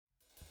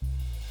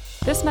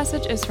This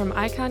message is from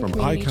Icon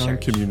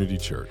Community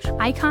Church.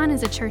 Icon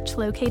is a church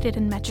located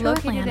in Metro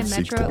Atlanta.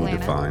 Seeks to be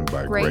defined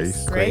by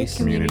grace,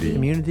 community,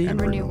 and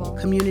renewal.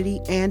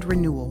 Community and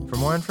renewal. For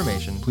more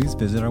information, please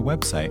visit our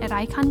website at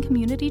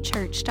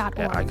iconcommunitychurch.org.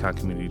 at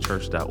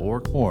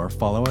iconcommunitychurch.org or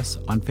follow us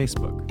on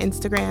Facebook,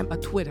 Instagram, or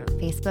Twitter.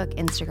 Facebook,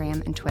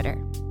 Instagram, and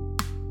Twitter.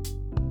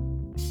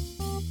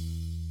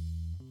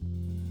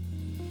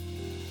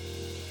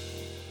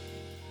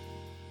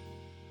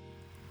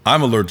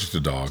 I'm allergic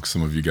to dogs.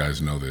 Some of you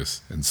guys know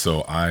this. And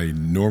so I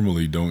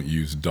normally don't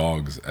use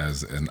dogs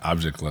as an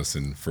object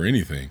lesson for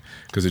anything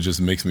because it just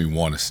makes me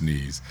want to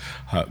sneeze.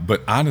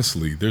 But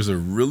honestly, there's a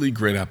really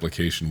great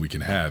application we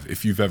can have.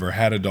 If you've ever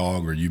had a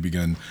dog or you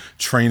begun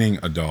training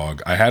a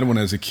dog, I had one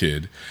as a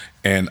kid.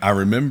 And I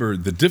remember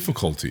the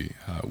difficulty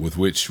with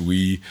which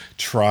we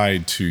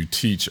tried to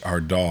teach our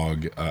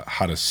dog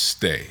how to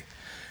stay.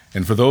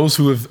 And for those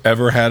who have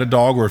ever had a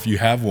dog, or if you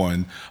have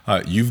one,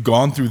 you've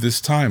gone through this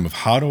time of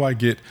how do I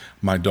get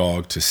my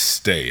dog to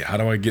stay? How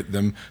do I get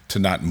them to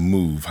not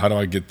move? How do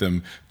I get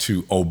them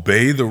to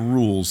obey the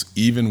rules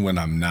even when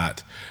I'm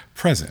not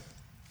present?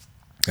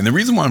 And the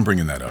reason why I'm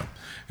bringing that up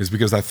is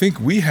because I think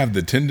we have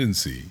the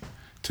tendency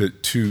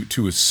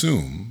to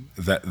assume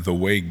that the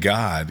way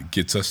God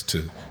gets us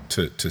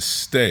to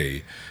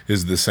stay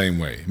is the same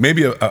way.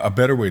 Maybe a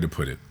better way to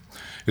put it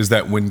is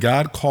that when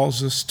God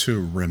calls us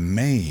to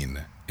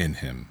remain in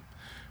him,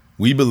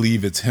 we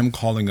believe it's him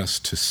calling us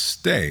to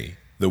stay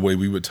the way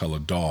we would tell a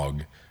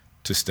dog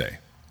to stay.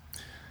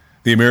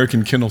 The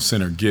American Kennel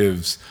Center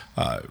gives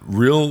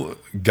real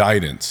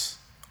guidance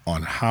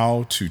on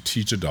how to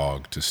teach a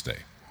dog to stay.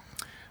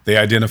 They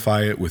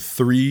identify it with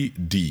 3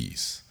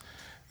 Ds.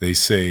 They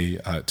say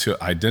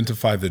to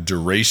identify the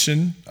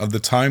duration of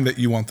the time that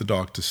you want the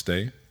dog to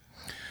stay,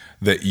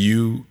 that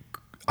you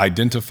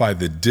identify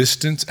the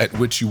distance at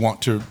which you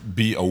want to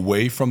be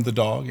away from the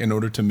dog in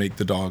order to make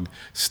the dog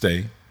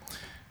stay.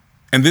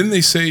 And then they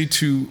say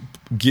to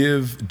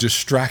give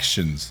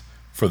distractions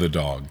for the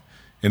dog.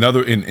 In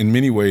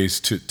many ways,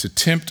 to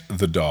tempt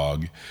the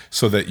dog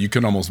so that you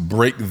can almost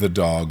break the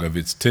dog of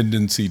its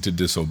tendency to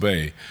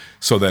disobey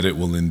so that it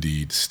will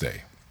indeed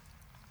stay.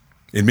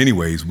 In many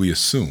ways, we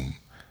assume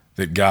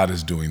that God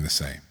is doing the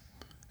same.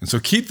 And so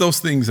keep those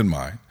things in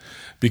mind.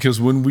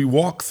 Because when we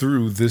walk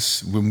through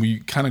this, when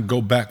we kind of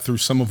go back through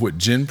some of what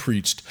Jen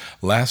preached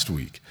last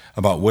week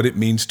about what it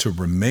means to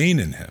remain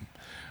in him,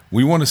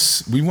 we want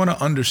to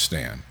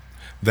understand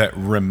that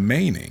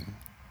remaining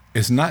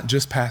is not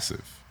just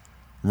passive.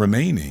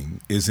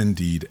 Remaining is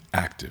indeed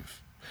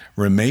active.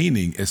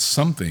 Remaining is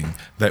something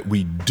that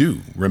we do.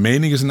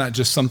 Remaining is not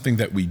just something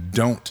that we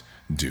don't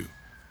do.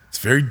 It's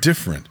very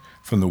different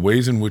from the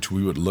ways in which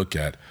we would look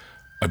at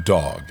a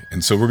dog.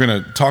 And so we're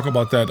going to talk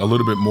about that a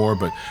little bit more,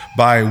 but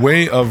by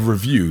way of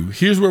review,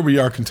 here's where we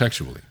are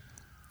contextually.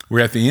 We're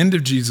at the end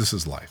of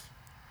Jesus's life.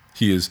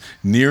 He is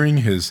nearing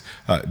his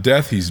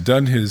death. He's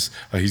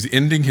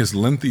ending his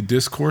lengthy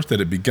discourse that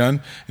had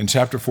begun in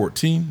chapter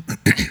 14,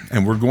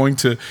 and we're going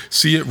to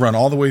see it run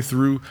all the way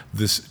through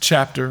this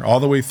chapter, all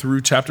the way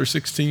through chapter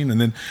 16, and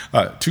then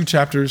 2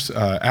 chapters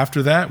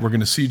after that, we're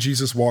going to see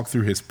Jesus walk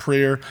through his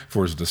prayer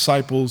for his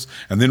disciples,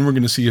 and then we're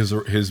going to see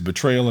his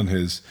betrayal and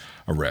his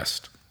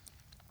arrest.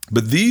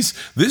 But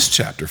this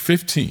chapter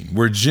 15,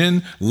 where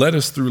Jen led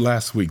us through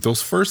last week,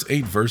 those first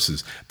 8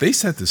 verses, they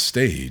set the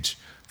stage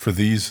for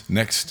these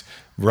next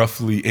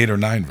roughly 8 or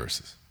 9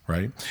 verses,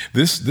 right?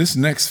 This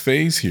next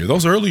phase here,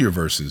 those earlier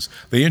verses,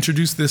 they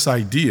introduce this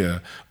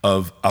idea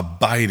of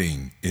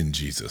abiding in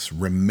Jesus,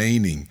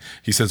 remaining.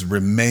 He says,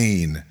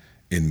 remain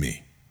in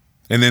me.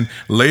 And then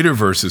later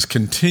verses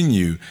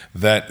continue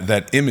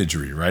that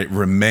imagery, right?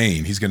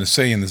 Remain. He's going to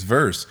say in this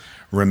verse,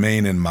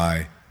 remain in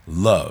my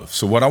love.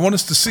 So what I want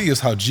us to see is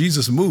how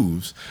Jesus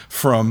moves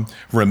from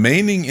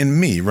remaining in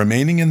me,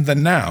 remaining in the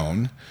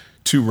noun,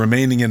 to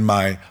remaining in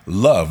my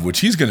love, which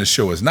he's going to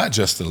show us not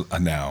just a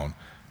noun,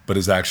 but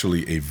is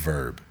actually a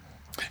verb.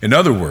 In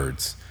other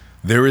words,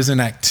 there is an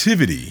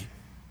activity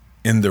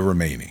in the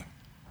remaining.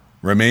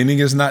 Remaining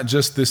is not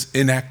just this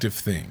inactive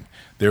thing.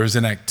 There is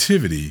an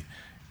activity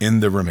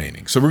in the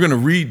remaining. So we're going to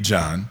read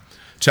John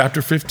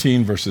chapter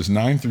 15, verses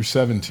 9 through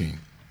 17.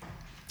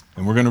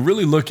 And we're going to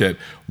really look at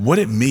what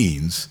it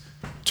means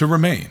to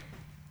remain.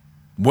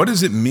 What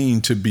does it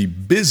mean to be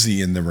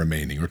busy in the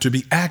remaining or to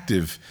be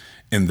active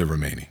in the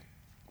remaining?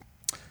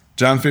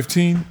 John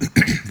 15,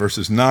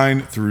 verses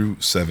 9 through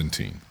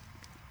 17.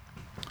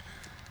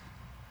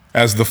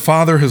 As the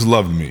Father has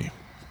loved me,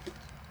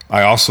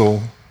 I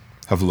also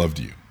have loved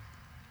you.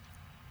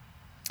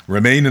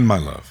 Remain in my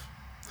love.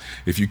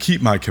 If you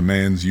keep my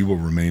commands, you will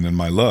remain in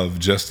my love,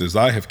 just as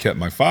I have kept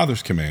my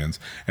Father's commands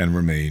and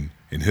remain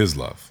in his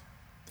love.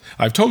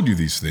 I've told you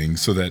these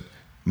things so that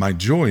my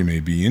joy may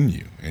be in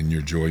you and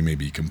your joy may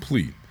be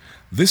complete.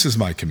 This is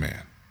my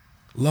command.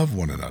 Love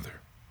one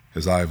another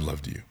as I have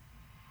loved you.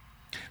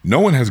 No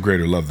one has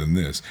greater love than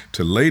this,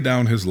 to lay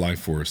down his life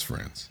for his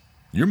friends.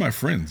 You're my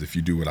friends if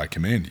you do what I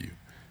command you.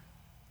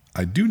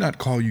 I do not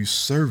call you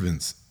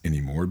servants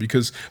anymore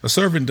because a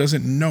servant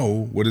doesn't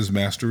know what his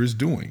master is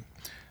doing.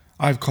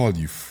 I've called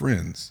you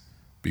friends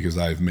because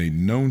I have made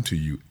known to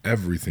you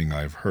everything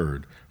I have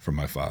heard from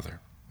my Father.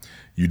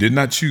 You did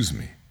not choose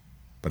me,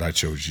 but I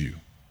chose you.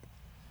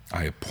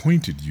 I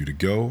appointed you to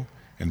go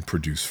and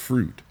produce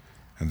fruit,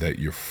 and that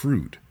your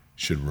fruit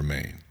should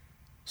remain,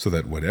 so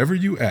that whatever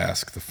you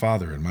ask the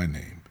Father in my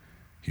name,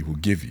 he will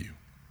give you.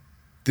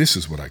 This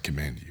is what I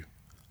command you.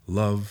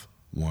 Love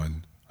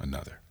one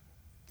another.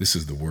 This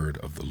is the word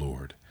of the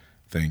Lord.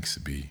 Thanks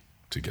be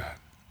to God.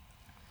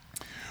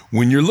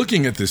 When you're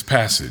looking at this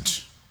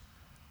passage,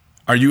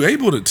 are you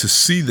able to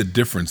see the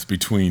difference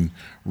between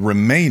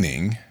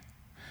remaining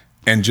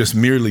and just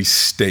merely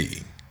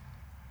staying?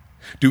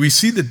 Do we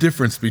see the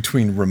difference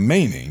between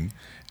remaining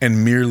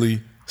and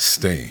merely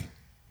staying?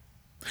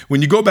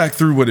 When you go back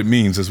through what it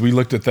means, as we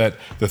looked at that,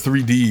 the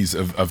 3 Ds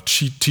of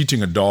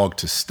teaching a dog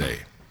to stay,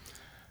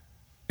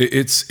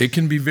 it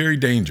can be very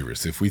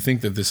dangerous if we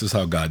think that this is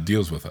how God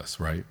deals with us,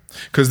 right?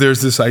 Because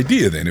there's this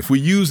idea then, if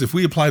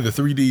we apply the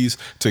 3 Ds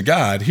to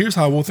God, here's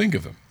how we'll think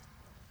of them.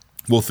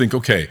 We'll think,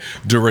 okay,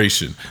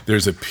 duration.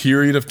 There's a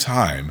period of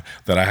time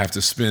that I have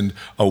to spend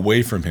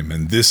away from him,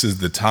 and this is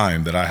the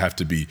time that I have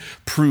to be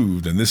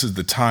proved, and this is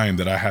the time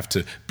that I have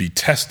to be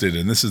tested,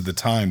 and this is the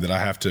time that I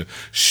have to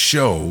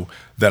show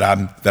that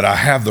I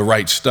have the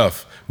right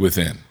stuff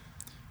within.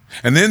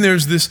 And then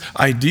there's this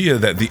idea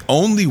that the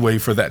only way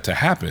for that to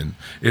happen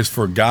is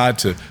for God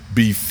to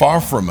be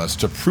far from us,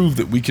 to prove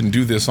that we can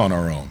do this on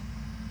our own,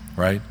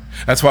 right?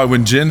 That's why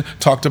when Jen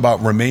talked about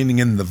remaining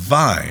in the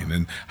vine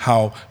and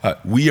how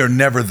we are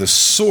never the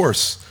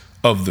source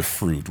of the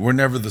fruit, we're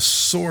never the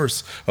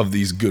source of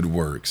these good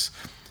works.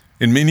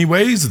 In many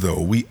ways,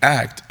 though, we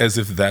act as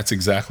if that's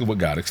exactly what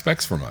God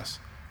expects from us.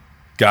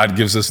 God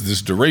gives us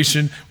this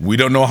duration. We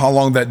don't know how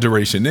long that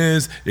duration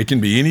is. It can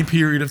be any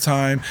period of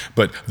time,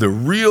 but the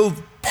real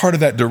part of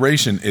that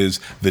duration is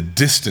the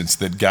distance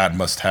that God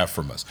must have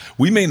from us.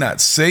 We may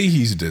not say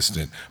he's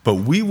distant, but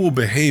we will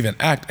behave and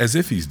act as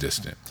if he's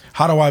distant.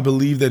 How do I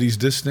believe that he's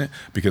distant?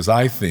 Because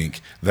I think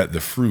that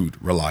the fruit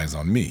relies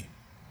on me.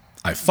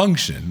 I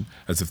function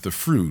as if the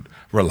fruit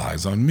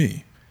relies on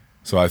me.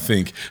 So I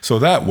think, so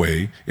that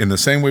way, in the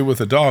same way with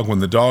a dog, when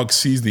the dog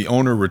sees the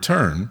owner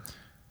return,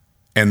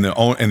 and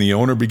the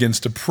owner begins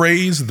to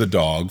praise the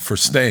dog for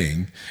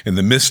staying in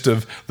the midst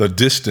of the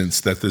distance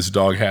that this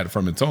dog had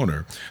from its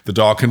owner, the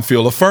dog can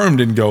feel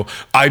affirmed and go,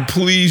 I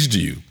pleased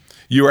you.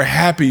 You are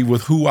happy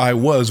with who I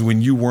was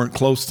when you weren't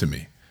close to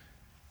me.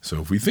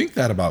 So if we think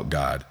that about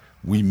God,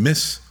 we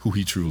miss who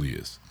he truly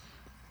is.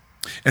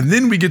 And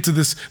then we get to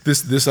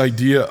this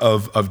idea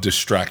of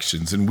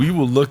distractions. And we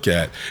will look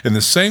at, in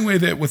the same way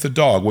that with a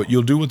dog, what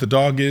you'll do with the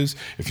dog is,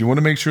 if you want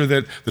to make sure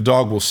that the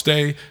dog will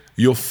stay,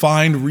 you'll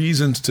find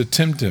reasons to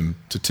tempt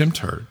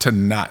her to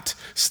not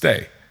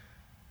stay.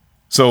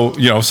 So,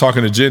 I was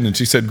talking to Jen, and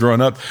she said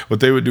growing up, what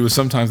they would do is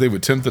sometimes they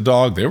would tempt the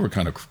dog. They were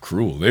kind of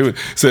cruel. They would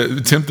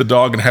tempt the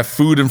dog and have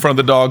food in front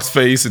of the dog's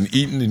face and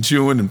eating and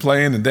chewing and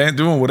playing and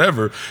doing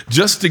whatever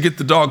just to get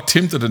the dog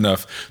tempted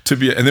enough to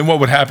be. And then what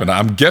would happen?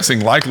 I'm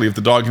guessing likely if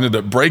the dog ended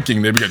up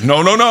breaking, they'd be like,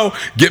 no,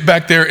 get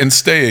back there and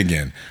stay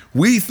again.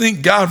 We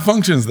think God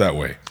functions that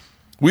way.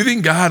 We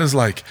think God is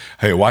like,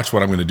 hey, watch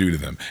what I'm going to do to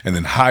them, and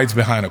then hides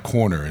behind a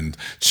corner and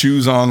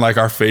chews on like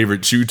our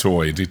favorite chew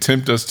toy to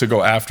tempt us to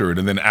go after it.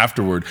 And then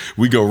afterward,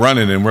 we go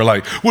running and we're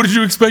like, what did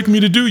you expect me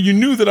to do? You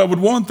knew that I would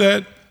want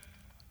that.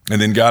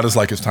 And then God is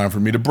like, it's time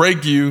for me to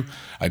break you.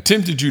 I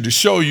tempted you to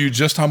show you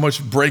just how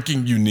much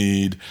breaking you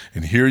need.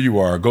 And here you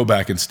are. Go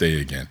back and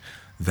stay again.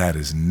 That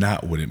is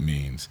not what it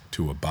means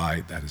to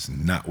abide. That is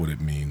not what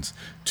it means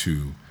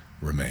to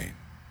remain.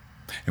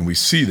 And we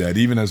see that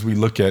even as we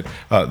look at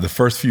the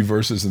first few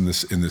verses in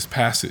this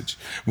passage.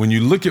 When you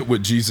look at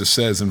what Jesus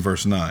says in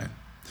verse 9,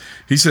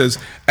 he says,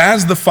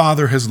 as the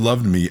Father has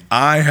loved me,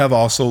 I have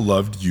also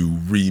loved you.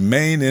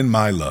 Remain in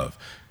my love.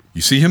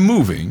 You see him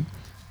moving.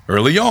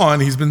 Early on,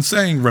 he's been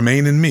saying,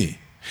 remain in me.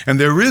 And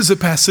there is a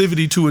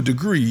passivity to a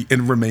degree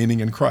in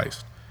remaining in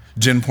Christ.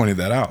 Jen pointed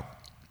that out.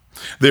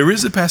 There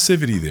is a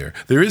passivity there.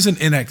 There is an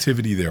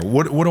inactivity there.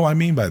 What do I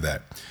mean by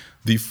that?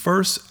 The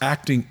first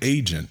acting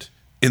agent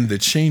in the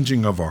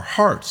changing of our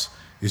hearts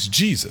is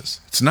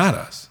Jesus. It's not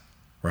us,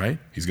 right?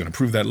 He's going to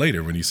prove that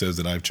later when he says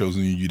that I've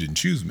chosen you, you didn't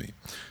choose me.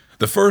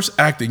 The first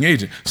acting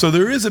agent. So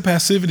there is a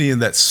passivity in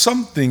that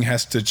something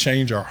has to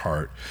change our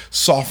heart,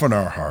 soften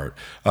our heart,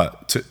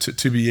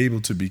 to be able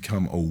to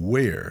become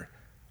aware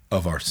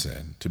of our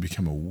sin, to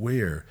become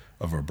aware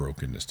of our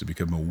brokenness, to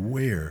become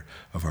aware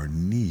of our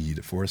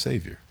need for a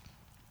Savior.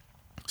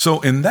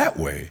 So in that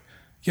way,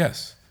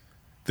 yes,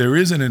 there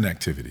is an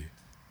inactivity.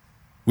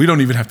 We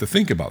don't even have to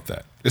think about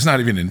that. It's not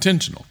even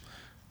intentional.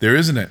 There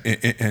is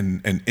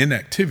an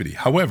inactivity.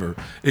 However,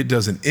 it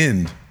doesn't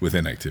end with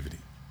inactivity.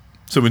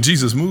 So when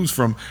Jesus moves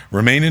from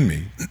remain in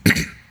me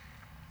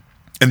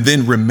and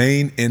then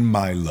remain in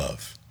my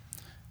love,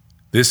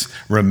 this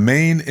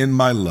remain in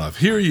my love.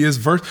 Here he is,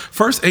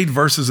 first 8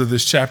 verses of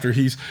this chapter,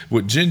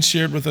 what Jen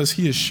shared with us,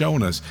 he has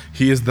shown us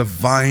he is the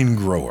vine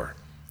grower.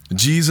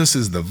 Jesus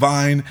is the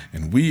vine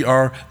and we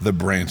are the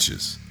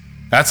branches.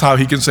 That's how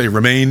he can say,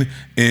 remain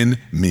in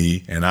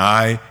me and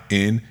I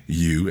in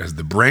you. As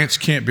the branch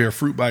can't bear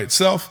fruit by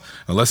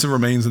itself unless it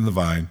remains in the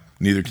vine,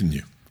 neither can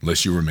you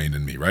unless you remain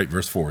in me, right?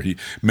 Verse 4, he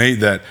made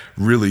that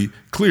really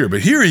clear.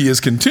 But here he is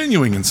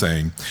continuing and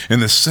saying, in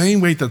the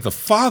same way that the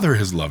Father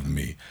has loved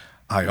me,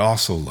 I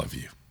also love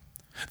you.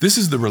 This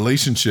is the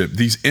relationship,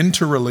 these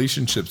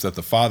interrelationships that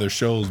the Father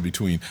shows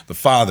between the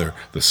Father,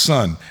 the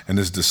Son, and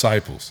his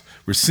disciples.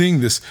 We're seeing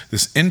this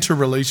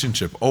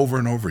interrelationship over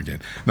and over again.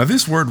 Now,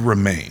 this word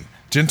remain,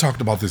 Jen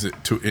talked about this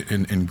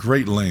in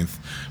great length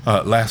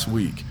last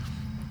week.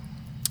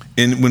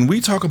 And when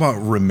we talk about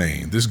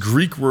remain, this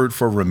Greek word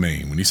for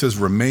remain, when he says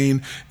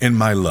remain in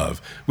my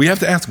love, we have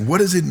to ask, what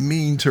does it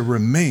mean to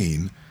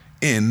remain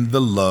in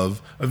the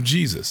love of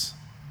Jesus?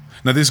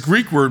 Now, this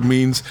Greek word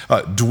means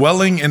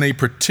dwelling in a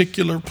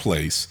particular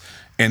place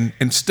and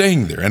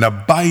staying there and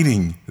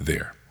abiding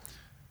there.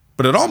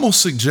 But it almost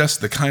suggests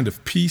the kind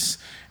of peace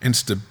and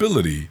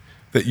stability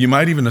that you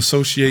might even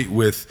associate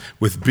with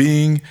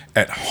being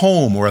at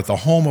home or at the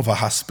home of a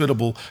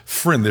hospitable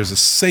friend. There's a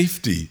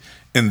safety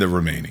in the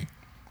remaining.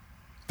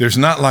 There's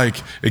not like,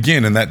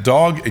 again, in that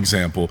dog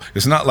example,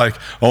 it's not like,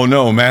 oh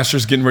no,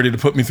 master's getting ready to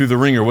put me through the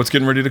ringer. What's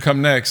getting ready to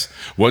come next?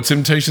 What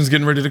temptation's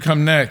getting ready to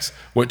come next?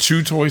 What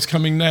chew toy's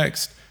coming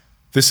next?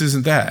 This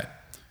isn't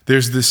that.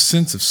 There's this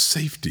sense of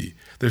safety.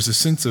 There's a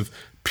sense of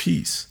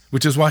peace,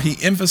 which is why he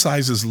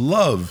emphasizes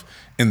love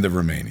in the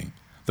remaining.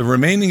 The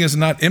remaining is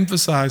not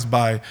emphasized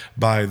by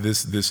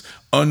this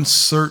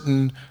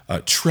uncertain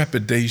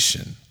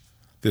trepidation,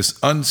 this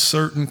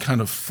uncertain kind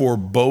of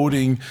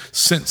foreboding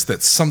sense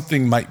that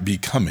something might be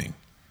coming.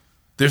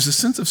 There's a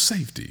sense of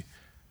safety.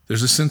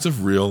 There's a sense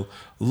of real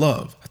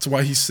love. That's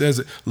why he says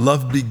it.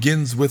 Love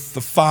begins with the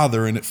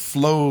Father and it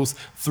flows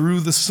through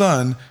the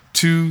Son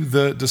to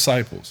the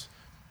disciples.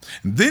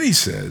 And then he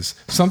says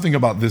something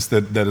about this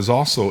that is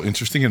also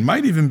interesting and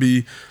might even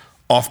be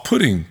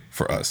off-putting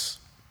for us.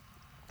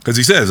 Because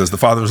he says, as the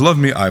Father has loved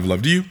me, I've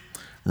loved you.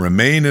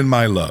 Remain in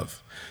my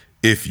love.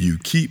 If you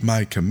keep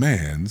my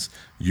commands,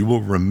 you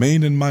will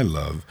remain in my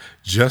love,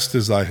 just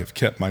as I have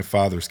kept my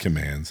Father's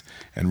commands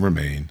and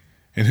remain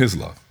in his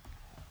love.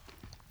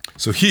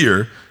 So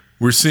here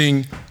we're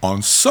seeing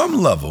on some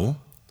level,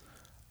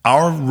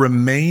 our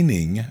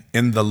remaining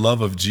in the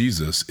love of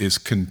Jesus is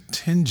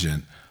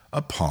contingent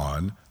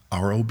upon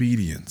our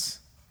obedience.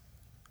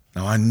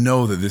 Now, I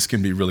know that this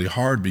can be really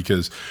hard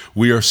because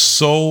we are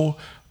so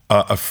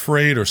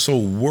afraid or so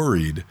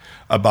worried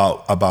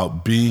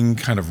about being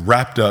kind of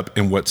wrapped up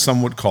in what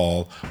some would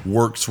call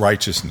works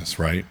righteousness,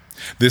 right?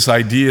 This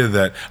idea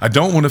that I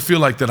don't want to feel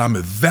like that I'm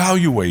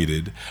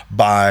evaluated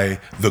by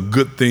the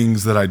good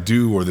things that I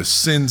do or the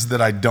sins that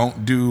I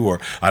don't do, or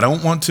I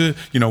don't want to,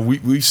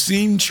 we've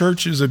seen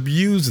churches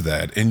abuse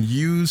that and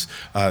use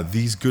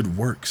these good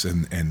works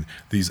and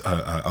these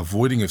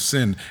avoiding of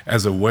sin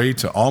as a way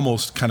to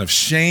almost kind of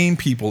shame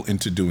people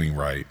into doing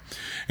right.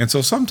 And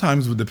so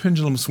sometimes the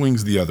pendulum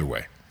swings the other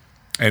way.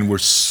 And we're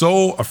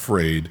so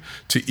afraid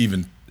to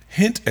even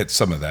hint at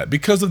some of that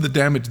because of the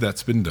damage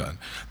that's been done,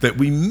 that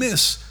we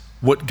miss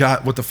what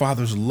the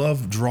Father's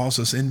love draws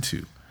us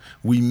into.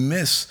 We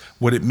miss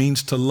what it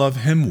means to love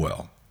him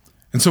well.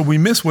 And so we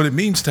miss what it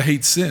means to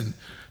hate sin,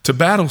 to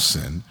battle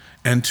sin,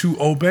 and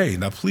to obey.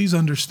 Now, please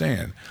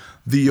understand,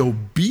 the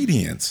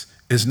obedience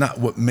is not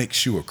what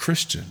makes you a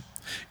Christian.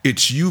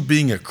 It's you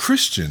being a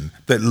Christian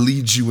that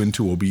leads you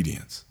into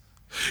obedience.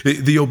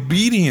 The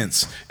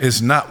obedience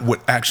is not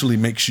what actually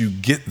makes you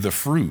get the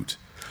fruit.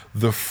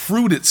 The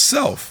fruit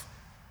itself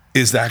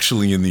is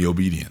actually in the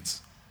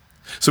obedience.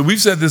 So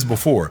we've said this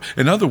before.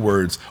 In other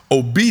words,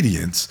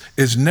 obedience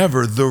is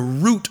never the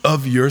root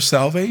of your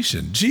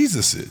salvation.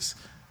 Jesus is.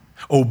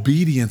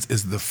 Obedience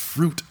is the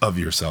fruit of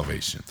your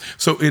salvation.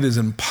 So it is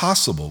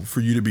impossible for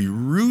you to be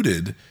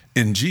rooted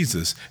in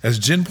Jesus. As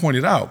Jen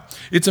pointed out,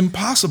 it's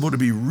impossible to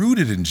be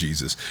rooted in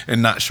Jesus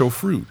and not show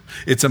fruit.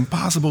 It's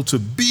impossible to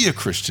be a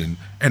Christian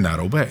and not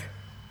obey.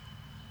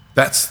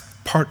 That's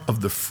part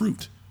of the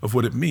fruit of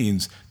what it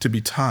means to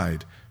be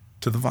tied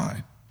to the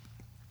vine.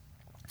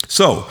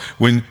 So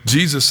when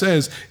Jesus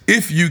says,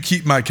 if you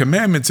keep my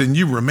commandments and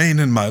you remain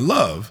in my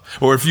love,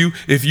 or if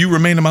you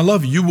remain in my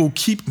love, you will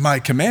keep my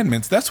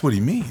commandments, that's what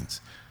he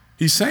means.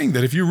 He's saying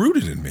that if you're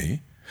rooted in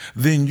me,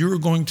 then you're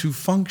going to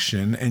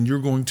function and you're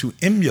going to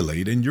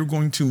emulate and you're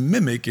going to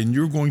mimic and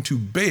you're going to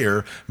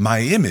bear my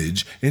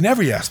image in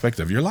every aspect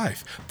of your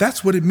life.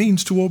 That's what it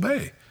means to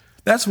obey.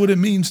 That's what it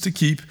means to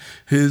keep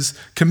his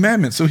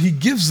commandments. So he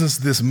gives us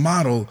this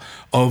model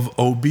of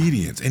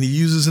obedience, and he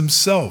uses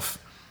himself.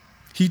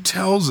 He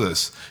tells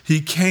us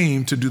he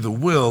came to do the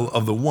will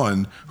of the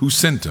one who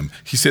sent him.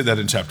 He said that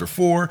in chapter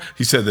 4.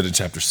 He said that in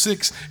chapter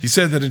 6. He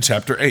said that in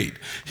chapter 8.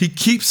 He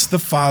keeps the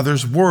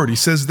Father's word. He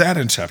says that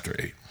in chapter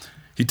 8.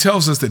 He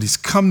tells us that he's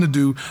come to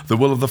do the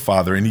will of the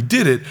Father, and he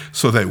did it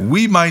so that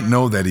we might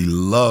know that he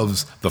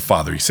loves the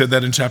Father. He said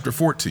that in chapter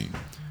 14.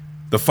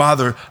 The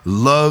Father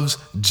loves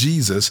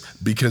Jesus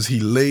because he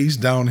lays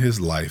down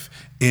his life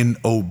in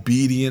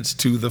obedience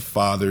to the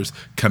Father's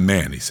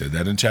command. He said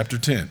that in chapter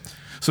 10.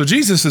 So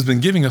Jesus has been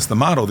giving us the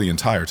model the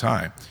entire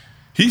time.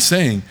 He's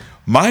saying,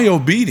 My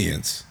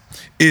obedience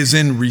is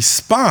in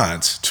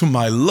response to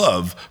my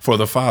love for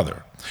the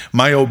Father.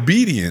 My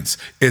obedience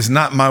is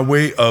not my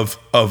way of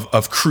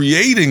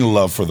creating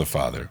love for the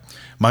Father.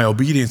 My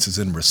obedience is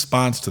in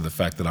response to the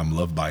fact that I'm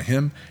loved by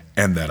him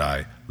and that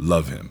I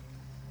love him.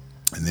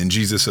 And then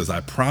Jesus says, I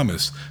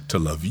promise to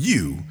love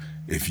you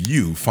if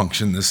you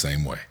function the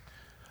same way.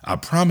 I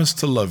promise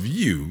to love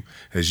you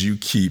as you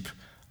keep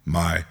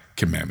my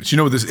commandments. You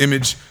know what this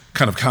image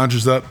kind of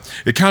conjures up?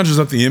 It conjures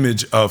up the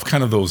image of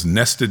kind of those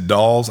nested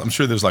dolls. I'm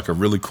sure there's like a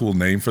really cool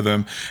name for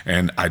them,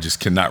 and I just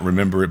cannot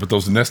remember it. But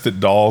those nested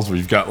dolls where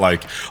you've got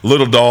like a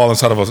little doll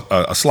inside of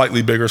a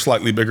slightly bigger,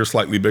 slightly bigger,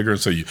 slightly bigger. And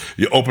so you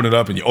open it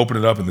up and you open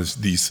it up, and there's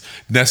these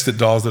nested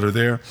dolls that are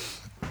there.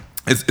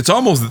 It's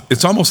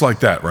almost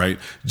like that, right?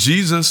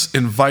 Jesus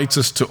invites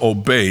us to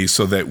obey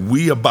so that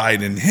we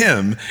abide in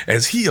him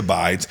as he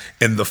abides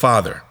in the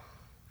Father.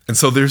 And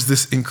so there's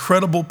this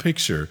incredible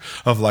picture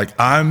of like,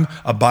 I'm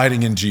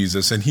abiding in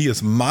Jesus and he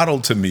has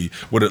modeled to me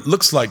what it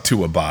looks like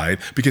to abide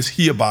because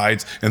he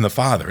abides in the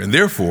Father. And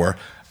therefore,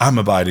 I'm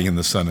abiding in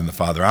the Son and the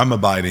Father. I'm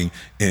abiding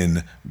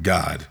in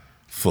God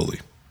fully.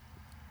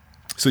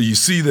 So you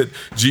see that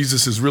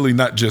Jesus is really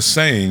not just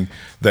saying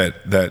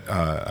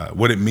that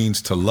what it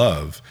means to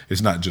love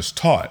is not just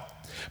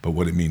taught, but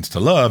what it means to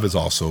love is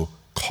also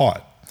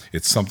caught.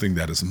 It's something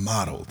that is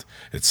modeled.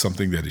 It's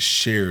something that is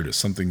shared. It's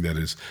something that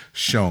is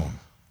shown.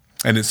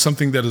 And it's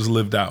something that is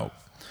lived out.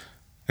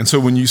 And so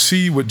when you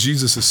see what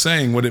Jesus is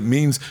saying, what it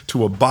means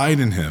to abide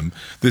in him,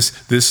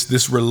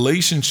 this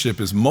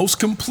relationship is most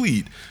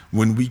complete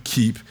when we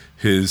keep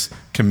his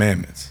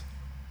commandments.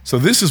 So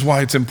this is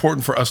why it's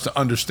important for us to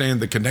understand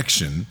the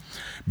connection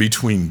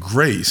between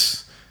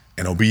grace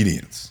and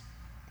obedience.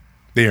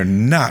 They are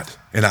not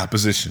in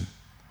opposition.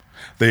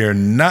 They are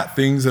not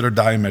things that are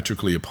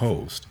diametrically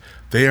opposed.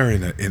 They are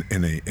in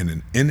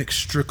an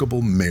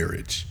inextricable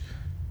marriage.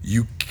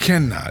 You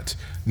cannot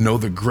know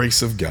the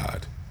grace of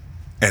God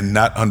and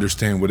not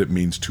understand what it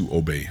means to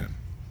obey him.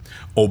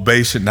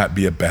 Obey should not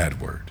be a bad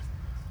word.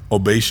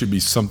 Obey should be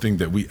something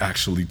that we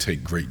actually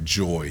take great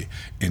joy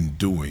in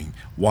doing.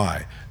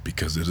 Why?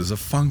 Because it is a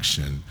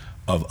function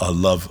of a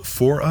love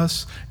for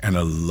us and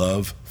a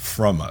love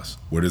from us.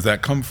 Where does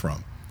that come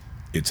from?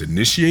 It's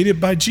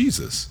initiated by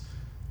Jesus,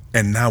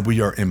 and now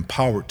we are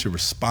empowered to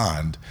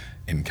respond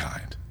in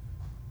kind.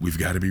 We've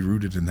got to be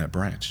rooted in that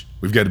branch.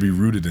 We've got to be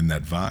rooted in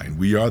that vine.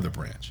 We are the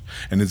branch.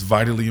 And it's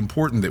vitally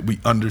important that we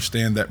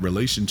understand that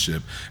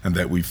relationship and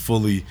that we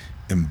fully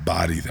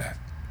embody that.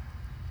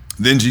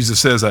 Then Jesus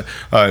says,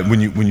 when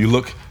you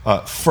look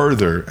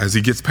further, as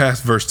he gets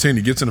past verse 10,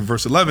 he gets into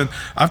verse 11,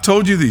 I've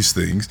told you these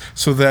things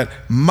so that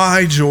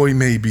my joy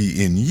may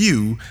be in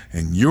you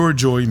and your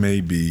joy may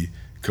be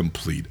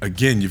complete.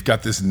 Again, you've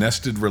got this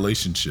nested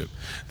relationship,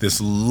 this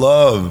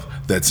love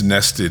that's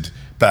nested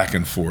back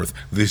and forth,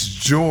 this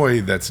joy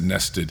that's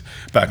nested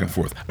back and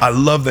forth. I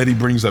love that he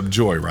brings up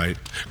joy, right?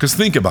 Because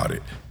think about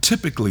it.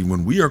 Typically,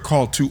 when we are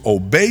called to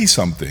obey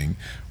something,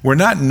 we're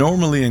not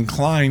normally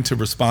inclined to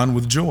respond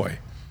with joy.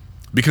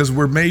 Because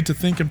we're made to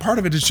think, and part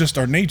of it is just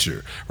our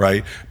nature,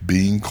 right?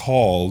 Being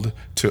called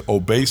to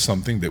obey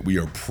something that we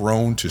are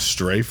prone to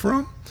stray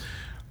from,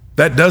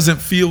 that doesn't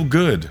feel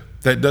good.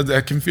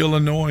 That can feel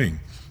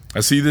annoying. I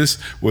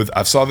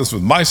saw this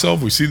with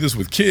myself. We see this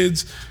with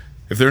kids.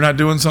 If they're not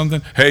doing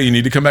something, hey, you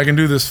need to come back and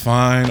do this.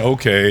 Fine,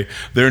 okay.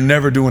 They're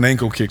never doing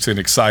ankle kicks and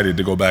excited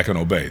to go back and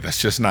obey.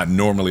 That's just not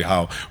normally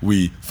how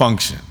we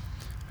function.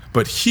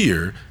 But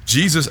here,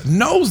 Jesus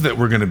knows that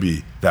we're going to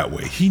be that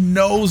way. He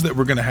knows that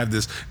we're going to have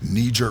this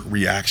knee-jerk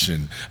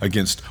reaction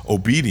against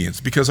obedience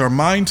because our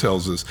mind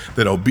tells us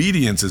that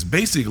obedience is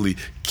basically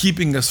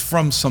keeping us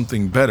from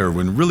something better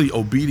when really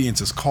obedience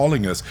is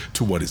calling us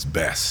to what is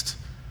best.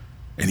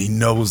 And he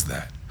knows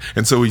that.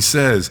 And so he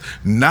says,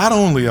 not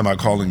only am I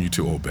calling you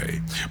to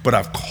obey, but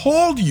I've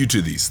called you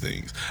to these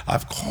things.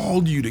 I've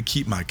called you to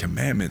keep my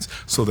commandments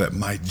so that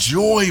my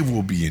joy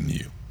will be in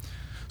you.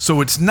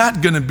 So it's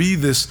not going to be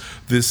this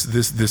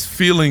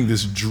feeling,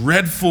 this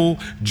dreadful,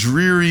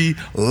 dreary,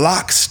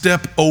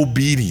 lockstep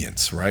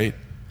obedience, right?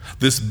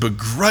 This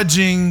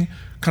begrudging,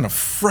 kind of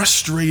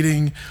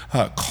frustrating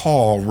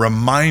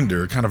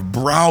reminder, kind of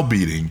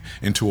browbeating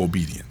into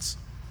obedience.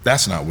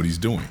 That's not what he's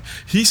doing.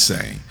 He's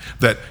saying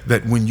that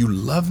when you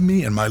love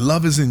me and my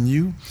love is in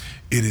you,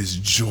 it is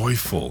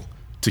joyful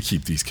to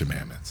keep these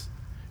commandments.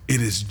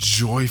 It is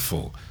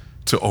joyful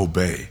to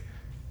obey.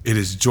 It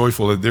is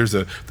joyful. This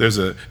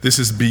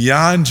is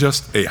beyond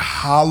just a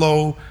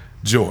hollow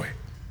joy.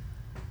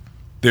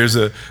 There's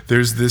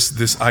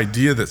this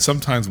idea that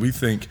sometimes we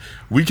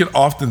can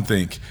often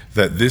think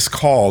that this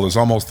call is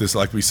almost this,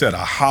 like we said, a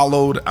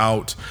hollowed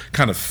out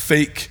kind of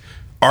fake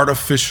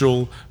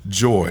artificial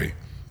joy.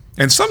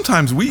 And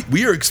sometimes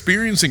we are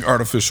experiencing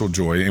artificial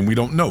joy and we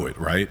don't know it,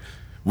 right?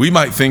 We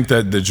might think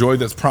that the joy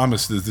that's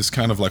promised is this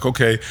kind of like,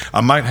 okay, I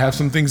might have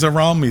some things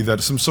around me,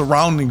 that some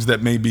surroundings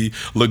that may be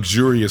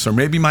luxurious, or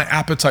maybe my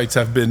appetites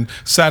have been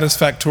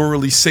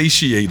satisfactorily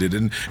satiated.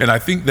 And I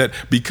think that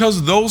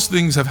because those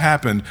things have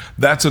happened,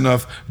 that's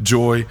enough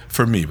joy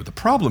for me. But the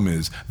problem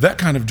is that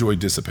kind of joy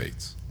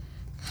dissipates.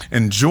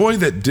 And joy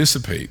that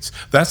dissipates,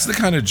 that's the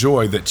kind of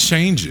joy that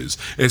changes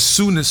as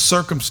soon as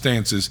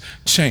circumstances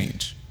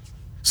change.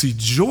 See,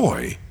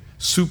 joy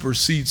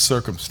supersedes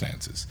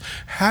circumstances.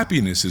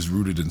 Happiness is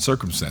rooted in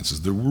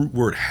circumstances. The root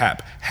word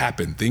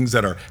happen, things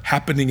that are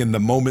happening in the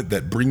moment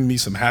that bring me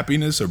some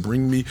happiness or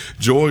bring me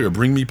joy or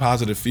bring me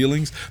positive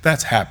feelings,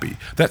 that's happy.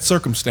 That's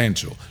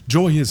circumstantial.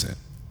 Joy isn't.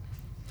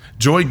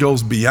 Joy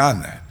goes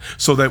beyond that,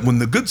 so that when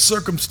the good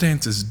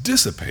circumstances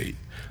dissipate,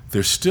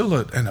 there's still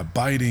an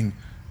abiding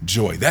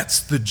joy. That's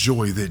the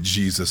joy that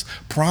Jesus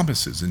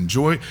promises. And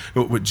joy,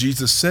 what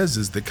Jesus says,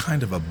 is the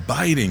kind of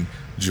abiding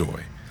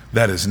joy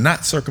that is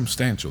not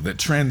circumstantial, that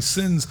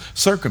transcends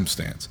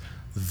circumstance.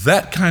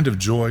 That kind of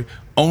joy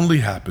only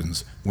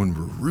happens when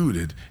we're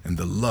rooted in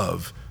the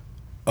love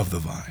of the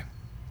vine,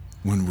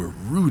 when we're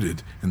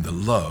rooted in the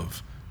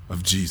love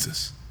of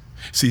Jesus.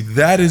 See,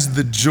 that is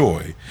the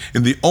joy.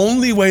 And the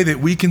only way that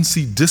we can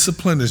see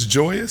discipline as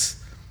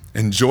joyous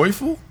and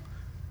joyful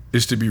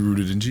is to be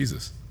rooted in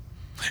Jesus.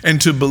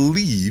 And to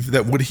believe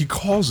that what he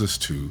calls us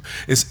to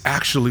is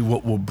actually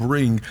what will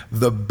bring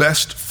the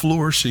best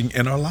flourishing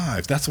in our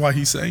lives. That's why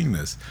he's saying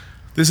this.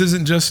 This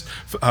isn't just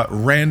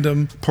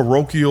random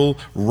parochial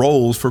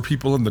roles for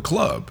people in the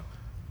club.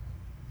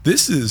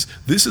 This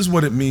is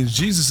what it means.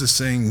 Jesus is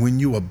saying, when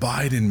you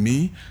abide in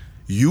me,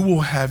 you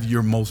will have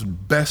your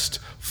most best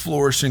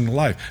flourishing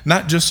life.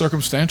 Not just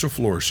circumstantial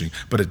flourishing,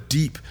 but a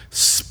deep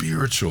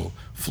spiritual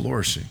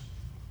flourishing.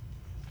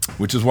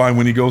 Which is why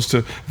when he goes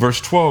to verse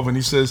 12 and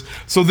he says,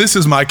 so this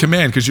is my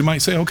command, because you might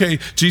say, okay,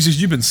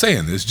 Jesus, you've been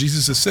saying this.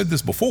 Jesus has said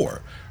this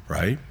before,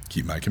 right?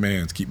 Keep my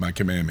commands, keep my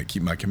commandment,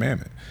 keep my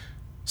commandment.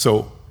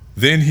 So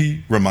then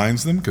he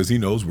reminds them, because he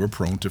knows we're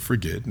prone to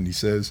forget, and he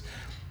says,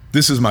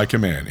 this is my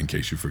command, in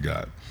case you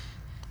forgot.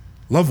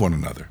 Love one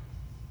another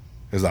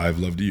as I have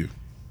loved you.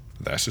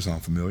 That's just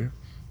unfamiliar.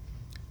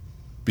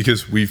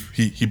 Because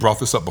he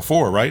brought this up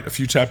before, right? A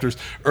few chapters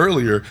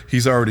earlier,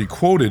 he's already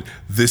quoted,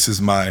 this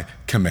is my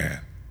command.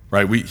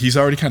 Right? He's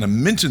already kind of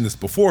mentioned this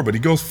before, but he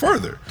goes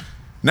further.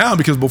 Now,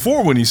 because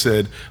before when he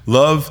said,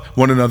 love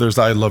one another as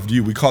I loved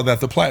you, we call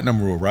that the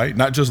platinum rule, right?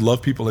 Not just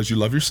love people as you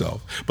love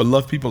yourself, but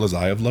love people as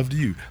I have loved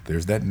you.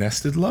 There's that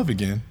nested love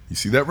again. You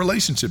see that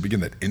relationship again,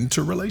 that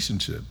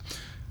interrelationship.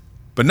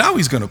 But now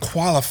he's going to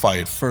qualify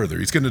it further.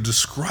 He's going to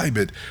describe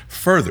it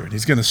further. And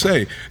he's going to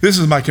say, this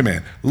is my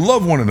command.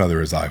 Love one another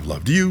as I've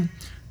loved you.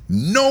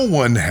 No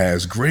one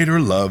has greater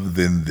love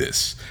than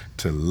this,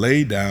 to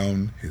lay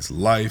down his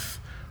life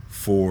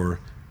for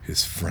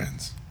his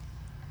friends.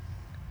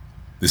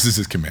 This is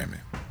his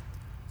commandment,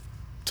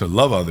 to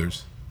love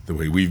others the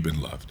way we've been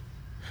loved.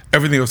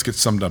 Everything else gets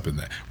summed up in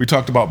that. We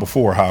talked about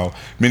before how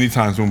many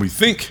times when we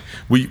think,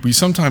 we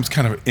sometimes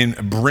kind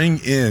of bring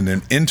in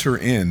and enter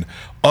in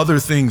other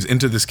things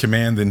into this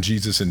command than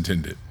Jesus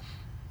intended,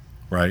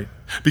 right?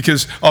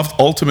 Because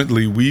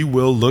ultimately we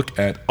will look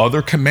at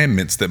other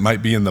commandments that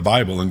might be in the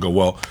Bible and go,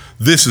 well,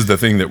 this is the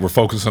thing that we're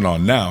focusing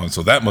on now, and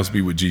so that must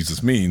be what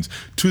Jesus means,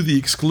 to the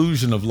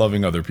exclusion of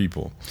loving other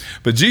people.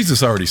 But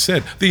Jesus already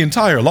said the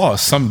entire law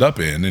is summed up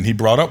in, and he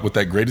brought up what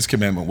that greatest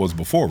commandment was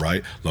before,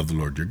 right? Love the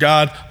Lord your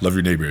God, love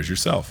your neighbor as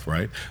yourself,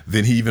 right?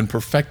 Then he even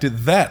perfected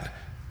that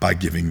by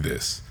giving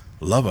this: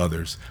 love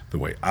others the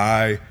way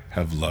I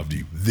have loved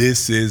you.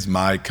 This is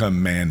my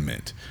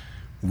commandment.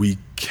 We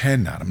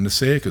cannot, I'm going to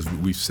say it because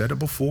we've said it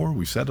before,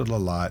 we've said it a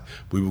lot,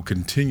 we will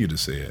continue to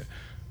say it.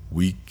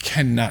 We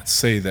cannot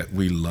say that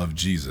we love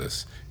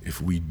Jesus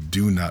if we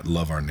do not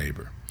love our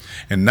neighbor.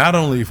 And not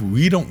only if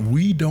we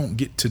don't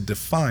get to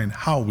define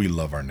how we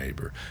love our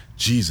neighbor.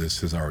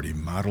 Jesus has already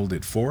modeled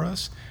it for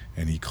us,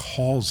 and he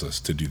calls us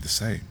to do the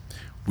same.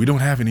 We don't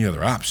have any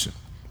other option.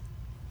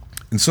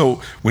 And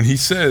so when he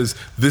says,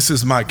 this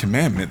is my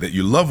commandment, that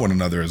you love one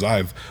another as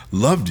I've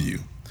loved you,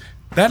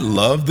 that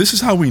love, this is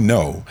how we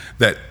know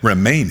that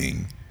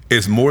remaining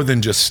is more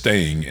than just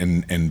staying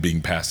and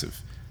being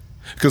passive.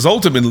 Because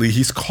ultimately,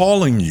 he's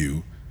calling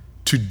you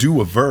to do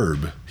a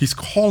verb. He's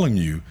calling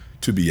you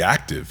to be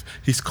active.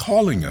 He's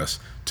calling us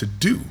to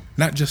do,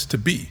 not just to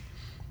be.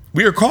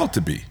 We are called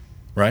to be,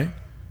 right?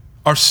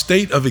 Our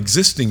state of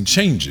existing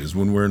changes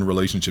when we're in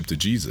relationship to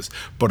Jesus,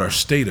 but our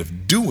state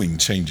of doing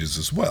changes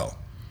as well.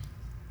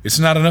 It's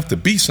not enough to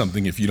be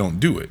something if you don't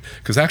do it,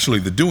 because actually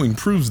the doing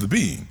proves the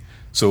being.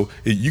 So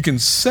you can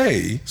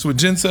say, so what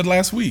Jen said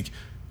last week,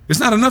 it's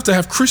not enough to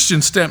have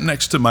Christian stamped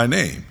next to my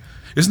name.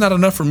 It's not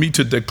enough for me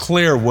to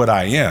declare what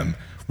I am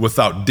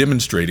without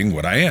demonstrating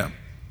what I am.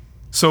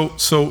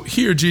 So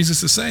here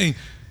Jesus is saying,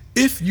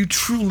 if you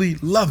truly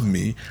love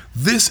me,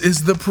 this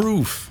is the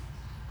proof.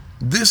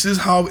 This is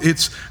how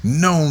it's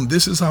known.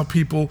 This is how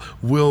people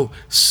will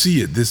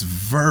see it. This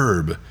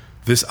verb,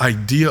 this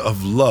idea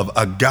of love,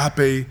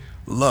 agape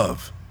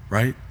love,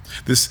 right?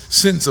 This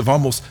sense of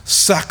almost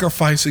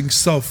sacrificing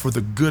self for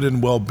the good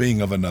and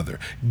well-being of another,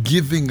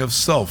 giving of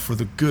self for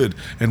the good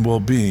and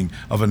well-being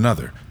of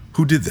another.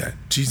 Who did that?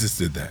 Jesus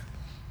did that.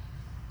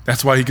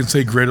 That's why he can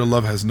say greater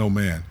love has no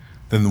man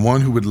than the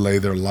one who would lay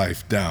their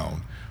life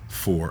down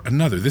for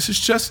another. This is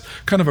just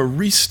kind of a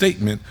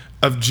restatement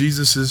of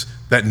Jesus's,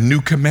 that new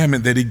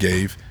commandment that he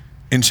gave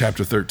in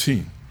chapter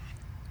 13.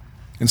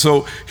 And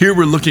so here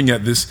we're looking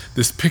at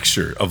this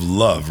picture of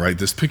love, right?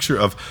 This picture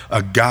of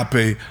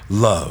agape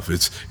love.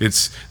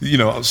 It's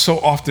so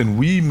often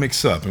we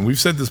mix up, and we've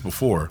said this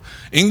before,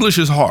 English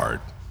is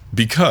hard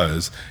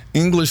because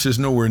English is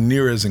nowhere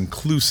near as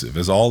inclusive,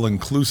 as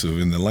all-inclusive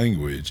in the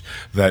language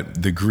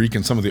that the Greek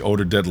and some of the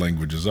older dead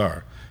languages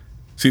are.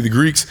 See, the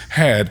Greeks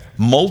had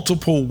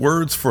multiple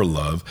words for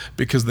love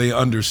because they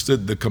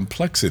understood the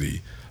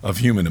complexity of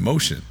human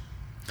emotion.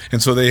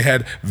 And so they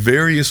had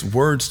various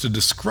words to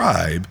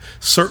describe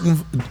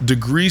certain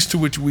degrees to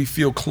which we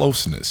feel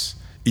closeness,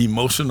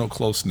 emotional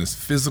closeness,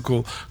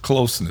 physical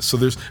closeness. So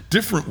there's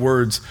different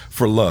words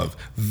for love.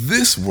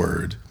 This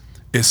word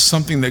is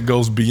something that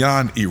goes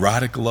beyond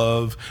erotic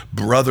love,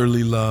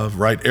 brotherly love,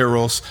 right?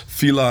 Eros,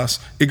 philos.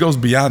 It goes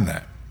beyond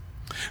that.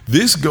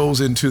 This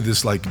goes into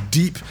this like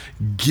deep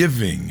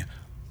giving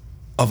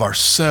of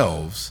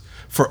ourselves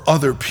for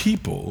other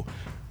people,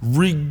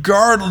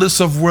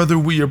 regardless of whether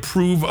we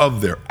approve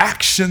of their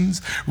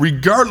actions,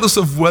 regardless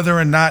of whether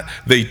or not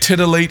they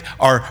titillate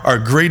our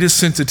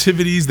greatest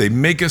sensitivities, they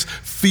make us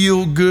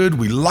feel good,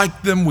 we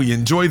like them, we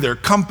enjoy their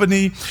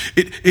company.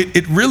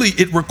 It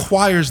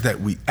requires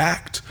that we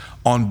act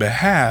on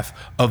behalf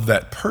of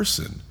that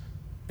person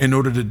in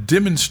order to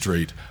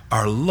demonstrate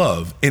our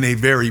love in a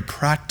very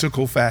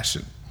practical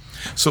fashion.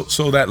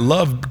 So that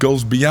love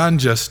goes beyond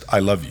just, I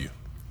love you.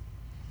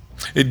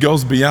 It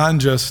goes beyond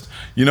just,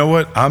 you know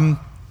what,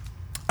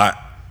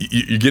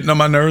 you're getting on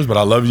my nerves, but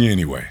I love you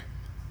anyway.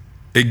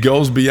 It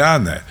goes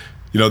beyond that.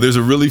 There's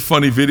a really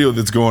funny video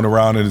that's going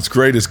around, and it's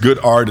great. It's good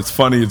art. It's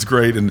funny. It's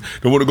great. And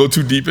don't want to go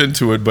too deep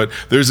into it, but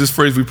there's this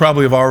phrase, we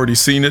probably have already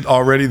seen it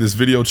already, this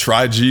video,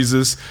 try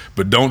Jesus,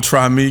 but don't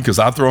try me because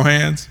I throw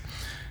hands.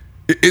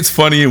 It's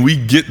funny, and we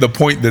get the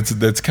point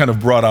that's kind of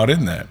brought out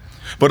in that.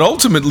 But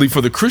ultimately,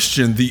 for the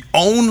Christian, the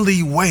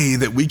only way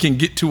that we can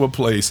get to a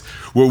place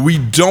where we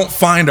don't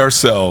find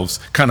ourselves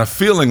kind of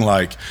feeling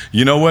like,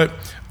 you know what,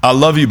 I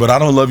love you, but I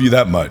don't love you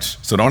that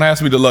much. So don't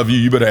ask me to love you.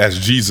 You better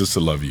ask Jesus to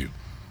love you.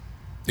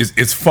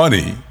 It's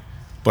funny,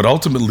 but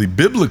ultimately,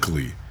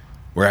 biblically,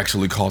 we're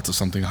actually called to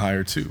something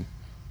higher too.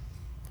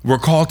 We're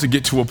called to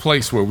get to a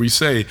place where we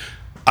say,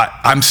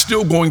 I'm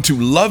still going to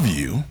love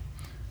you,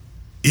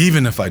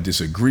 even if I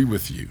disagree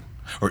with you,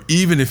 or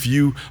even if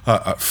you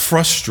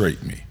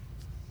frustrate me.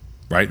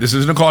 Right? This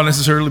isn't a call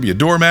necessarily to be a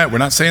doormat. We're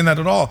not saying that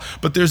at all.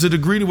 But there's a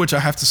degree to which I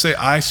have to say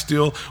I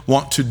still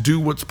want to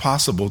do what's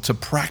possible to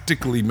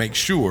practically make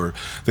sure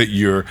that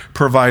you're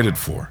provided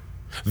for.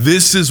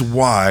 This is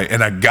why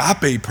an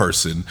agape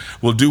person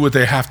will do what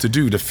they have to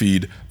do to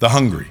feed the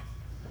hungry,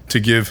 to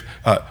give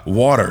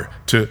water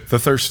to the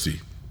thirsty,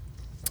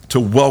 to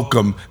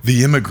welcome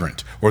the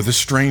immigrant or the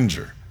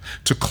stranger,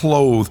 to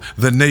clothe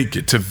the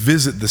naked, to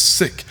visit the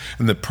sick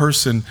and the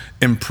person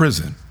in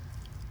prison.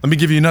 Let me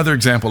give you another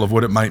example of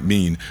what it might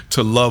mean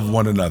to love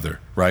one another,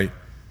 right?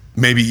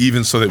 Maybe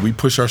even so that we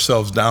push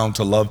ourselves down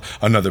to love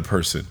another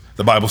person.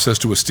 The Bible says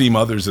to esteem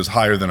others as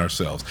higher than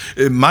ourselves.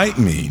 It might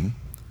mean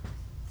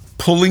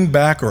pulling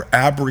back or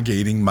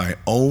abrogating my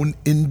own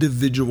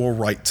individual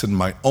rights and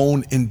my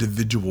own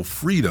individual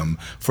freedom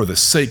for the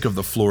sake of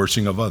the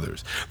flourishing of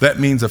others. That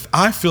means if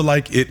I feel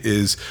like it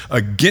is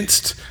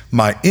against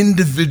my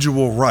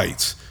individual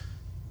rights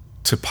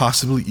to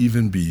possibly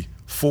even be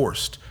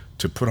forced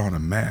to put on a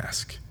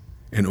mask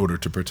in order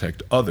to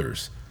protect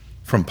others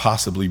from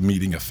possibly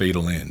meeting a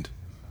fatal end,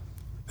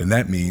 then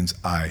that means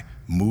I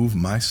move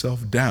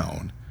myself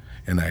down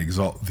and I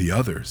exalt the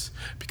others,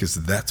 because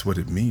that's what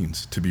it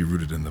means to be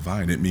rooted in the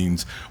vine. It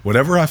means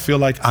whatever I feel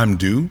like I'm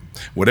due,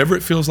 whatever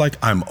it feels like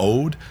I'm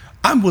owed,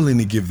 I'm willing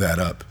to give that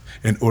up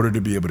in order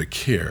to be able to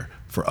care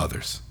for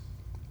others.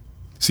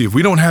 See, if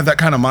we don't have that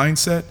kind of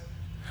mindset,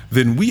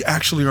 then we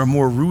actually are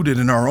more rooted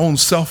in our own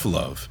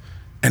self-love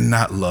and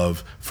not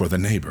love for the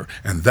neighbor.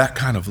 And that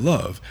kind of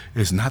love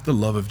is not the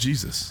love of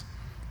Jesus.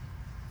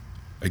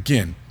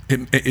 Again,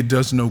 it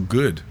does no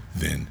good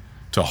then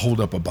to hold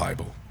up a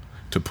Bible,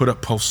 to put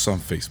up posts on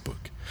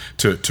Facebook,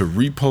 to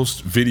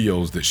repost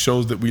videos that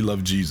shows that we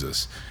love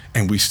Jesus,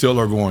 and we still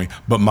are going,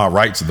 but my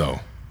rights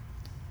though.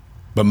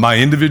 But my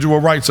individual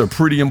rights are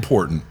pretty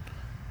important.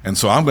 And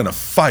so I'm gonna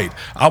fight.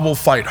 I will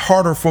fight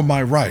harder for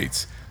my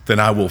rights than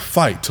I will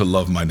fight to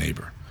love my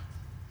neighbor.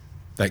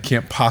 That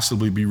can't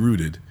possibly be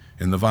rooted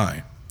in the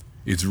vine.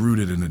 It's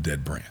rooted in a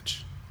dead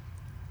branch.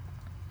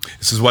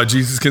 This is why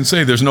Jesus can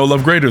say there's no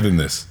love greater than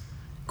this.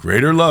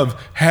 Greater love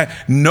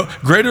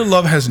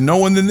has no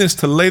one than this,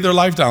 to lay their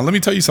life down. Let me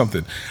tell you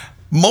something.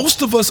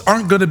 Most of us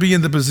aren't going to be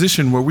in the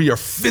position where we are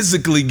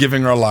physically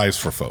giving our lives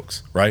for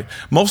folks, right?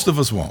 Most of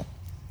us won't.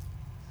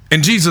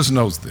 And Jesus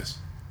knows this.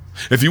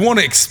 If you want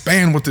to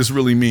expand what this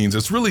really means,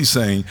 it's really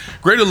saying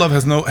greater love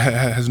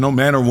has no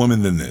man or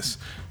woman than this,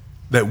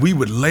 that we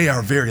would lay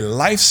our very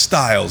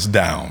lifestyles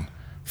down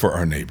for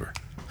our neighbor.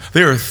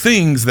 There are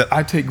things that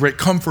I take great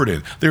comfort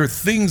in. There are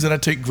things that I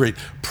take great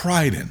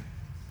pride in.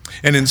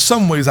 And in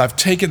some ways, I've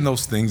taken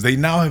those things. They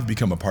now have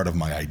become a part of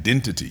my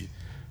identity.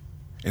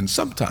 And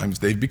sometimes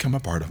they've become a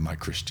part of my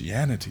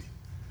Christianity.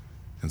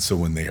 And so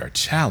when they are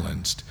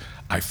challenged,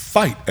 I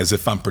fight as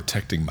if I'm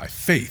protecting my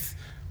faith.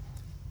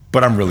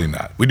 but I'm really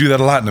not. We do that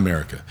a lot in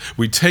America.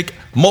 We take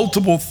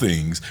multiple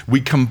things,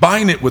 we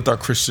combine it with our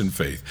Christian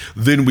faith,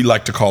 then we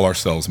like to call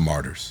ourselves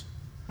martyrs.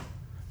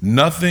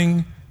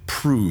 Nothing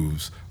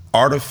proves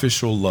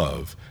artificial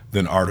love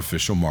than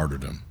artificial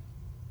martyrdom.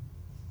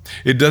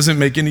 It doesn't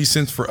make any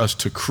sense for us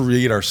to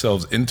create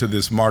ourselves into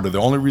this martyr. The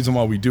only reason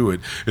why we do it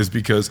is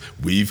because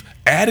we've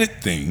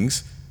added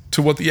things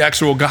to what the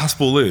actual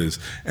gospel is.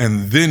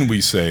 And then we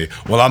say,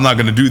 well, I'm not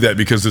going to do that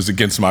because it's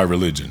against my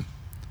religion.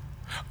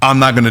 I'm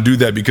not going to do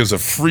that because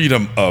of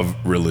freedom of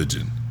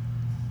religion.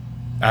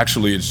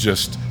 Actually, it's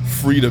just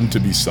freedom to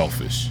be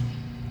selfish.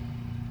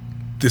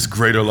 This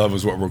greater love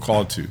is what we're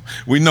called to.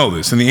 We know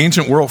this. In the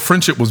ancient world,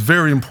 friendship was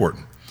very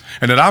important.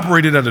 And it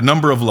operated at a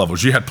number of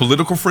levels. You had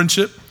political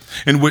friendship,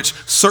 in which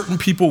certain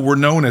people were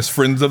known as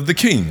friends of the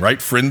king,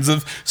 right? Friends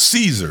of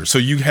Caesar. So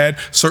you had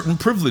certain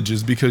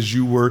privileges because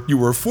you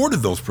were afforded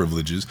those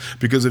privileges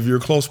because of your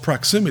close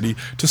proximity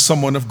to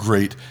someone of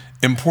great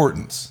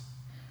importance.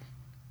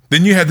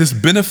 Then you had this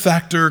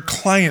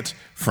benefactor-client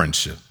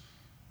friendship.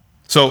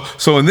 So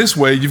in this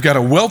way, you've got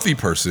a wealthy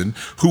person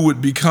who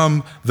would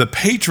become the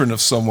patron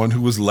of someone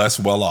who was less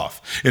well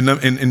off. In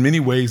many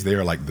ways, they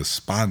are like the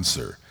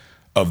sponsor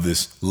of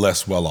this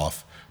less well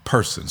off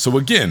person. So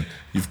again,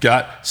 you've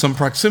got some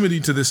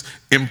proximity to this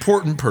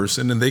important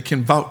person and they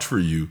can vouch for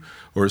you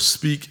or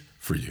speak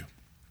for you.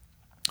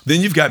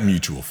 Then you've got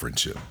mutual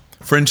friendship,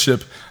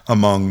 friendship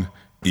among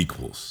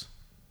equals.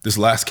 This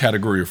last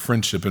category of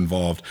friendship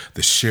involved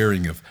the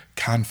sharing of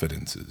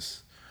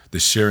confidences, the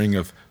sharing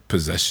of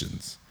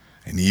possessions,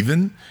 and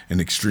even in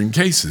extreme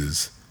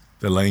cases,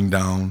 the laying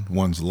down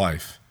one's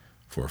life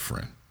for a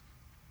friend.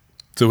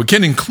 So it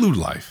can include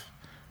life,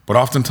 but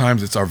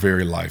oftentimes it's our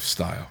very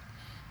lifestyle.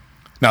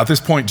 Now, at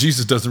this point,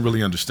 Jesus doesn't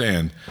really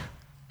understand.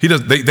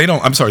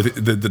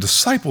 The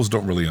disciples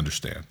don't really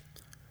understand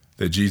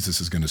that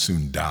Jesus is going to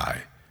soon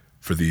die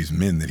for these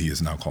men that he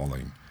is now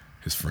calling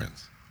his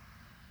friends.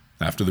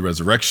 After the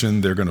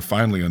resurrection, they're going to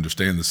finally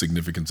understand the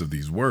significance of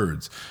these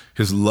words.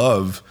 His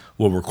love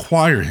will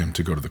require him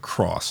to go to the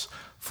cross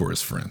for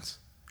his friends.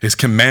 His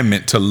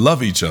commandment to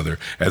love each other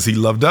as he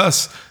loved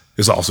us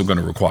is also going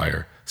to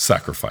require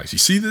sacrifice. You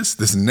see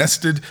this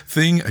nested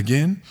thing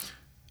again?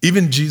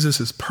 Even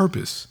Jesus'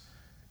 purpose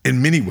in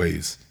many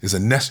ways is a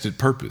nested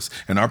purpose,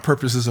 and our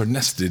purposes are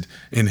nested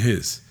in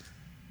his.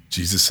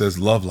 Jesus says,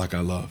 love like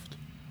I loved,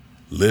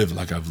 live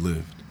like I've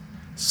lived,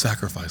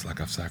 sacrifice like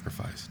I've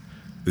sacrificed.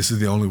 This is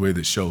the only way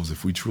that shows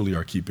if we truly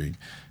are keeping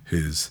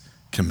his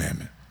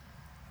commandment.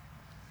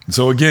 And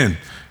so again,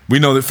 we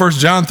know that 1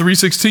 John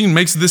 3:16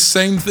 makes this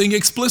same thing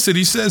explicit.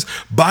 He says,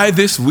 by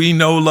this we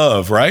know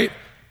love, right?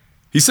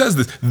 He says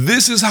this.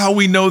 This is how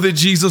we know that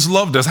Jesus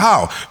loved us.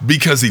 How?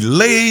 Because he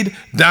laid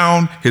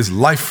down his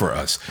life for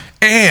us.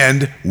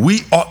 And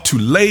we ought to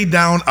lay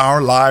down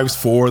our lives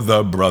for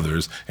the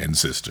brothers and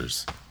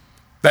sisters.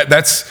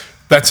 That's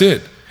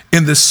it.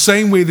 In the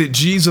same way that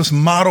Jesus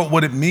modeled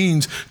what it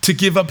means to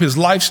give up his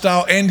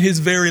lifestyle and his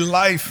very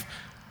life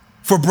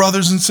for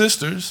brothers and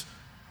sisters,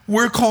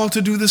 we're called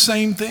to do the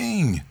same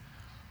thing.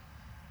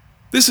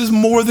 This is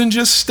more than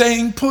just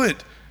staying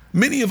put.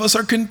 Many of us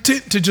are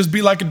content to just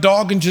be like a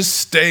dog and just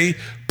stay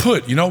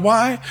put. You know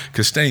why?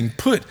 Because staying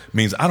put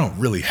means I don't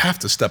really have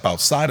to step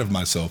outside of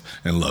myself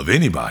and love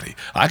anybody.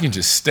 I can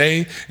just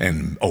stay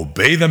and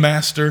obey the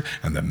master,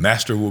 and the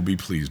master will be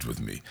pleased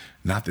with me.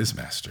 Not this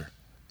master.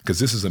 Because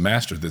this is a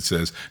master that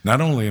says, not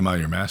only am I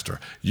your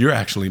master, you're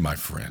actually my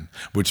friend,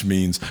 which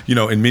means,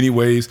 in many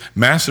ways,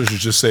 masters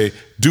would just say,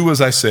 do as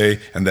I say,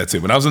 and that's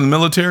it. When I was in the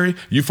military,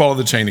 you follow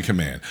the chain of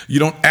command. You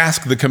don't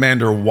ask the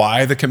commander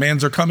why the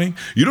commands are coming.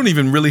 You don't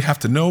even really have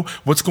to know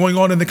what's going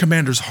on in the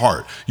commander's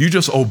heart. You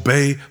just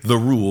obey the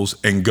rules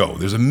and go.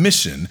 There's a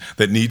mission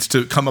that needs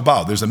to come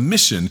about. There's a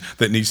mission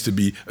that needs to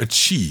be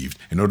achieved.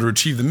 In order to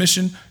achieve the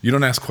mission, you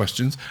don't ask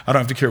questions. I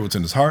don't have to care what's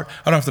in his heart.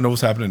 I don't have to know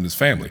what's happening in his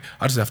family.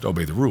 I just have to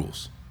obey the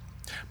rules.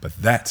 But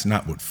that's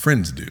not what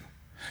friends do.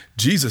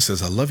 Jesus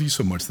says, I love you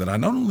so much that I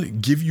not only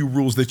give you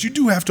rules that you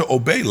do have to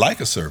obey like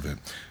a servant,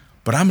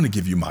 but I'm going to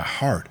give you my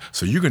heart.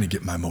 So you're going to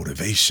get my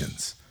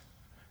motivations.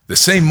 The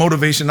same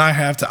motivation I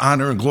have to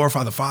honor and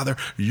glorify the Father,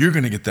 you're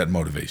going to get that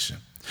motivation.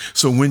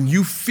 So when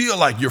you feel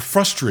like you're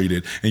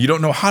frustrated and you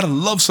don't know how to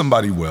love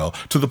somebody well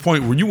to the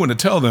point where you want to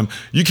tell them,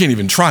 you can't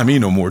even try me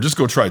no more, just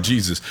go try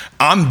Jesus.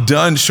 I'm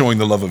done showing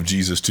the love of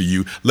Jesus to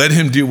you. Let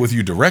him deal with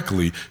you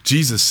directly.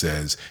 Jesus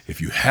says, if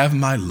you have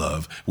my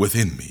love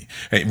within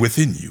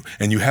you,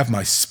 and you have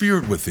my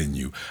spirit within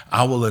you,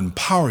 I will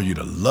empower you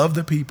to love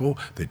the people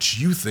that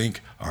you think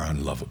are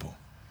unlovable.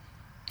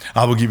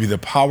 I will give you the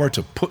power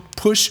to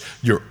push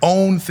your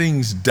own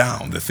things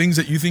down, the things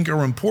that you think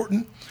are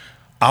important.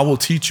 I will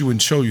teach you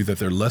and show you that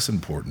they're less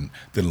important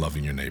than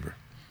loving your neighbor.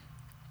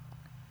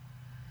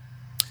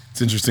 It's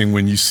interesting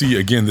when you see,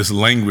 again, this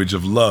language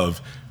of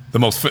love,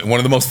 one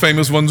of the most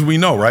famous ones we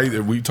know,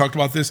 right? We talked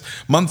about this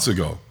months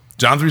ago.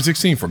 John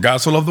 3:16, for God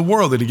so loved the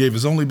world that he gave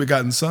his only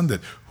begotten son,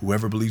 that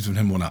whoever believes in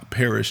him will not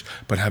perish,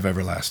 but have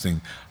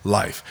everlasting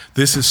life.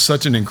 This is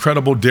such an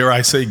incredible, dare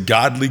I say,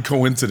 godly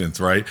coincidence,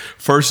 right?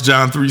 1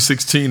 John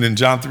 3:16 and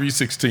John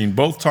 3:16,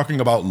 both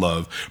talking about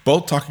love,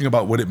 both talking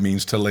about what it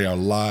means to lay our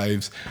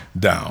lives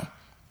down.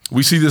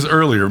 We see this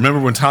earlier. Remember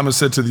when Thomas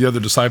said to the other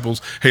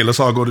disciples, hey, let's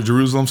all go to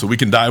Jerusalem so we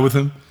can die with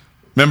him?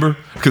 Remember?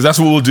 Because that's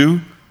what we'll do.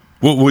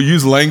 We'll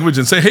use language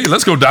and say, hey,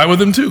 let's go die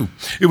with him too.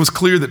 It was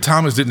clear that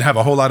Thomas didn't have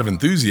a whole lot of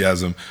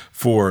enthusiasm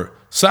for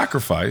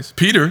sacrifice.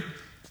 Peter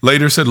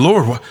later said,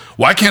 Lord,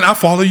 why can't I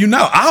follow you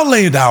now? I'll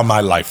lay down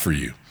my life for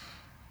you.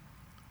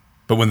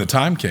 But when the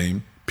time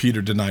came,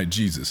 Peter denied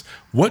Jesus.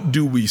 What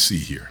do we see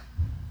here?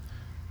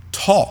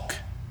 Talk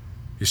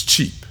is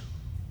cheap.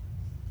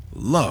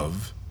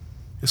 Love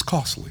is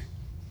costly.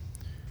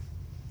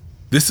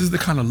 This is the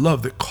kind of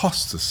love that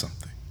costs us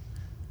something.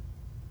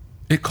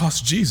 It costs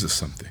Jesus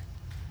something.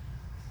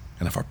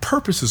 And if our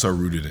purposes are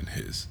rooted in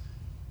his,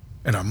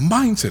 and our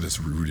mindset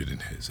is rooted in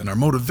his, and our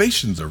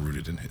motivations are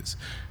rooted in his,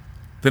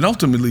 then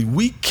ultimately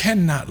we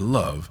cannot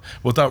love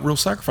without real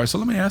sacrifice. So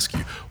let me ask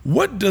you,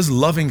 what does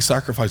loving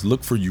sacrifice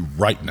look for you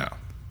right now?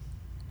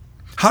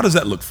 How does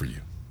that look for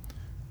you?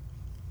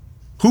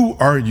 Who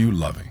are you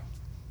loving?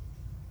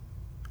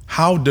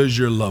 How does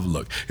your love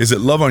look? Is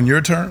it love on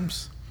your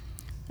terms?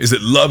 Is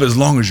it love as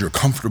long as you're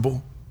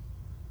comfortable?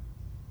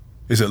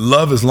 Is it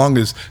love as long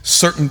as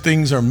certain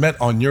things are met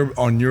on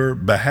your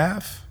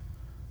behalf?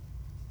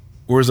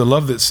 Or is it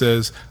love that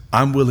says,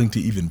 I'm willing to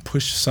even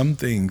push some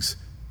things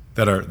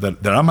that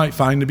I might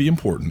find to be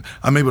important.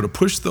 I'm able to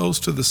push those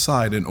to the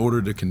side in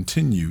order to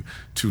continue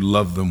to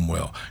love them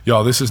well.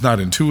 Y'all, this is not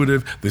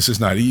intuitive. This is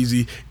not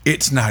easy.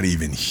 It's not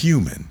even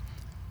human,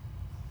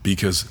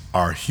 because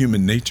our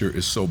human nature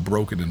is so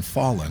broken and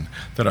fallen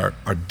that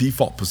our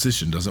default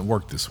position doesn't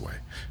work this way.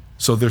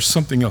 So there's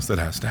something else that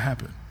has to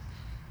happen.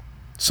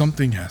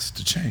 Something has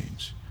to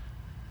change.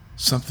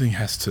 Something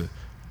has to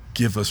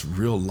give us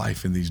real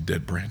life in these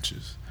dead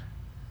branches.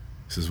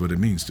 This is what it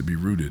means to be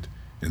rooted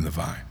in the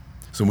vine.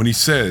 So when he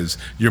says,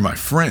 you're my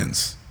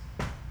friends,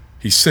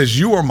 he says,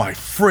 you are my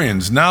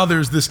friends. Now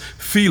there's this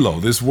philo,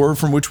 this word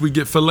from which we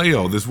get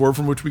phileo, this word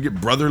from which we get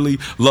brotherly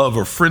love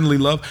or friendly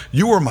love.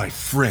 You are my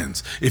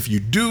friends if you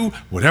do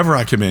whatever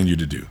I command you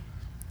to do.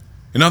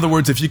 In other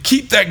words, if you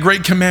keep that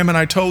great commandment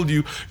I told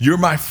you, you're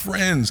my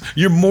friends.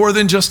 You're more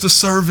than just a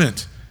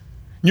servant.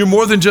 You're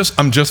more than just,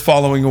 I'm just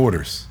following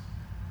orders.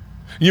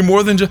 You're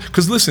more than just,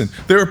 because listen,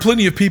 there are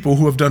plenty of people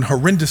who have done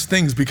horrendous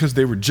things because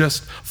they were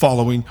just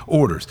following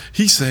orders.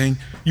 He's saying,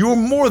 you are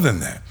more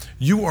than that.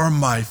 You are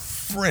my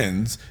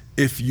friends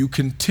if you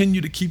continue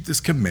to keep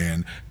this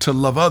command to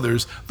love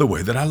others the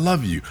way that I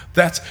love you.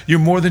 You're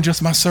more than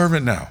just my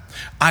servant now.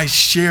 I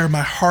share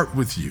my heart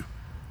with you.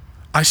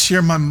 I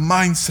share my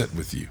mindset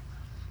with you.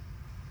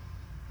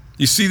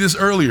 You see this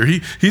earlier.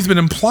 He's been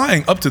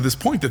implying up to this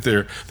point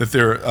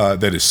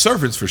that his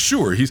servants for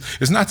sure.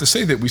 It's not to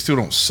say that we still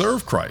don't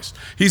serve Christ.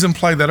 He's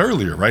implied that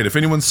earlier, right? If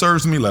anyone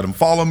serves me, let him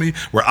follow me.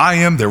 Where I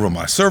am, there will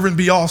my servant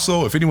be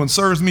also. If anyone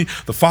serves me,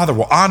 the Father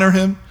will honor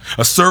him.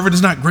 A servant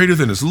is not greater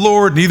than his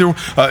Lord, neither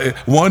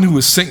one who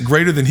is sent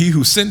greater than he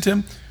who sent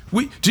him.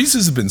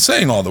 Jesus has been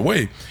saying all the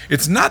way,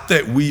 it's not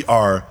that we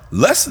are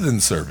less than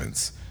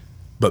servants,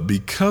 but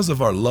because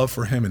of our love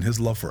for him and his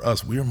love for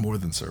us, we are more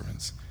than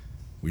servants.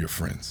 We are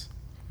friends.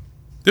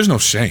 There's no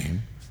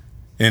shame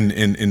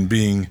in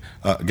being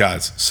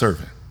God's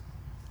servant.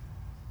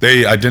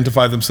 They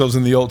identify themselves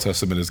in the Old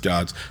Testament as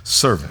God's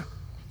servant.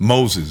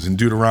 Moses in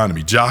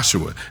Deuteronomy,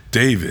 Joshua,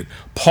 David,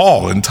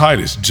 Paul in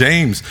Titus,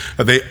 James,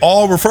 they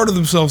all refer to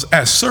themselves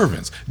as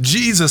servants.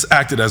 Jesus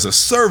acted as a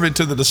servant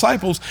to the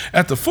disciples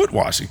at the foot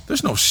washing.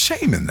 There's no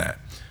shame in that.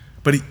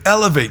 But he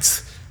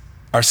elevates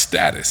our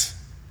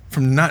status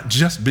from not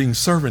just being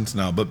servants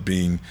now, but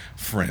being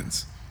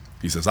friends.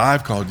 He says,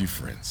 I've called you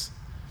friends.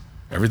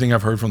 Everything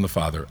I've heard from the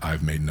Father,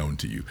 I've made known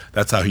to you.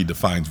 That's how he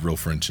defines real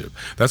friendship.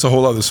 That's a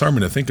whole other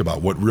sermon to think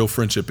about, what real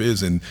friendship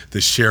is, and the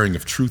sharing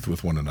of truth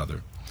with one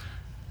another.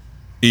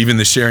 Even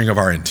the sharing of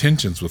our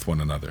intentions with one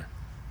another.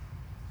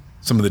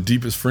 Some of the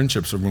deepest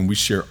friendships are when we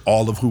share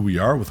all of who we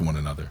are with one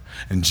another.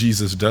 And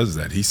Jesus does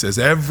that. He says,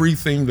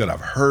 everything that I've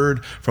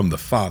heard from the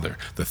Father,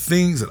 the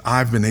things that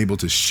I've been able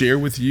to share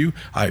with you,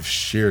 I've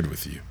shared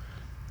with you.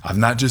 I've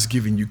not just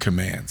given you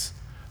commands.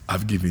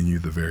 I've given you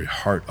the very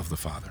heart of the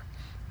Father.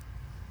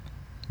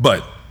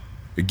 But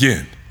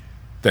again,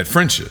 that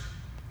friendship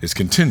is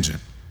contingent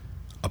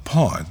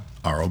upon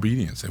our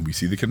obedience, and we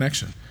see the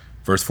connection.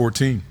 Verse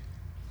 14,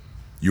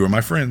 you are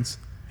my friends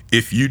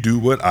if you do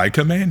what I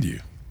command you.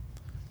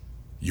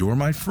 You are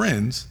my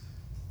friends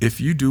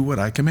if you do what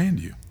I command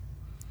you.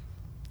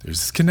 There's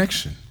this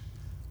connection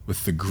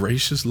with the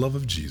gracious love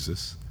of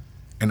Jesus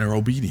and our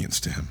obedience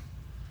to him.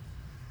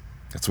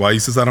 That's why he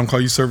says, I don't call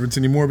you servants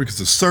anymore, because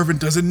the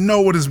servant doesn't know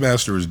what his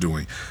master is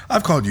doing.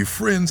 I've called you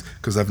friends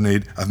because I've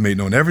made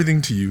known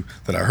everything to you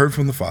that I heard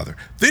from the Father.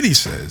 Then he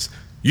says,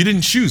 you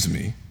didn't choose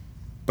me,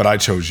 but I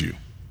chose you.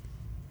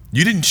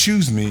 You didn't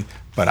choose me,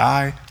 but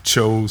I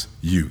chose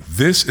you.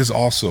 This is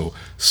also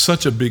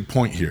such a big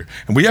point here.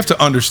 And we have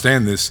to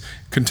understand this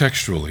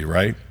contextually,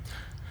 right?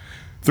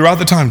 Throughout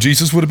the time,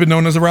 Jesus would have been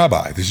known as a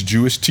rabbi, this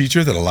Jewish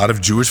teacher that a lot of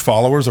Jewish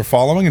followers are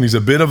following, and he's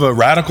a bit of a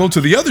radical to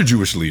the other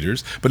Jewish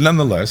leaders, but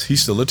nonetheless,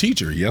 he's still a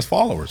teacher. He has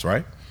followers,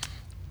 right?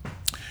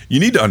 You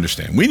need to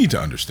understand, we need to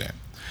understand,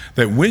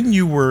 that when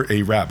you were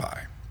a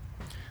rabbi,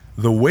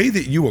 the way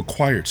that you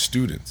acquired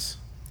students,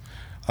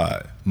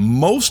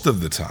 most of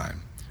the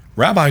time,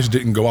 rabbis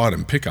didn't go out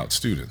and pick out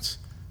students.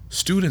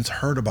 Students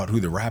heard about who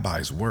the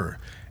rabbis were,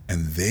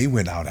 and they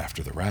went out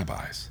after the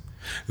rabbis.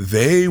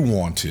 They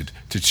wanted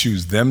to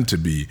choose them to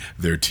be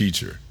their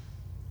teacher.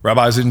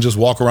 Rabbis didn't just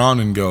walk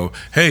around and go,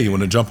 hey, you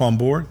want to jump on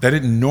board? That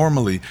didn't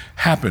normally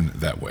happen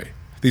that way.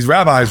 These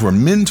rabbis were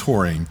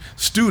mentoring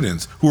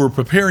students who were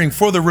preparing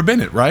for the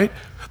rabbinate, right?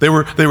 They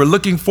were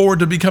looking forward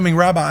to becoming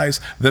rabbis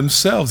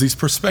themselves, these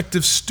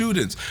prospective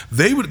students.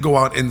 They would go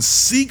out and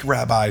seek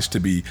rabbis to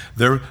be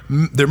their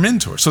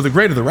mentors. So the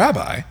greater the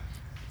rabbi,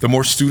 the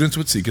more students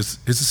would seek his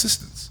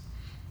assistance.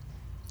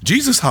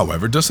 Jesus,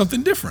 however, does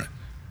something different.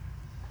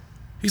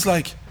 He's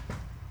like,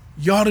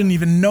 y'all didn't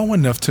even know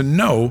enough to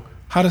know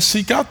how to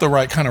seek out the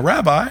right kind of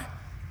rabbi.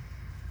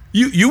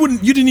 You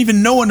didn't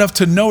even know enough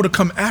to know to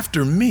come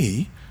after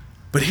me.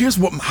 But here's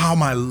how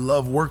my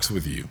love works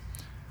with you.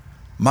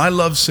 My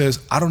love says,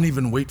 I don't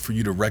even wait for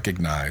you to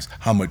recognize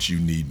how much you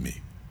need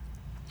me.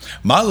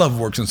 My love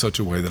works in such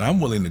a way that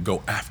I'm willing to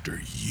go after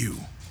you.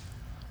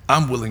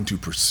 I'm willing to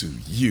pursue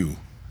you.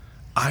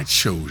 I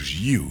chose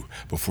you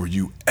before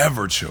you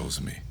ever chose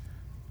me.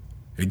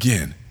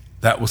 Again,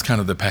 that was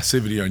kind of the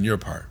passivity on your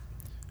part.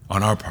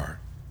 On our part,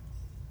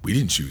 we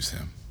didn't choose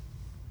him.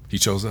 He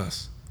chose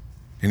us.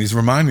 And he's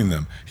reminding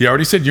them, he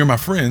already said, you're my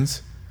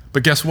friends,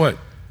 but guess what?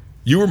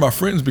 You were my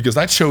friends because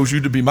I chose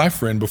you to be my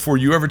friend before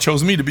you ever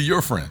chose me to be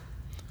your friend.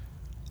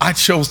 I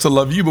chose to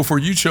love you before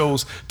you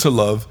chose to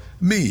love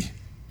me.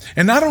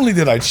 And not only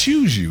did I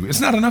choose you,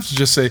 it's not enough to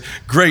just say,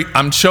 great,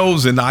 I'm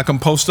chosen, I can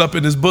post up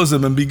in his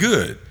bosom and be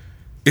good.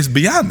 It's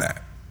beyond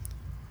that.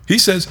 He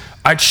says,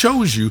 I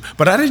chose you,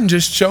 but I didn't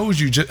just choose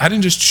you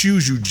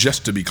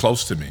just to be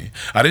close to me.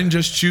 I didn't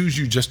just choose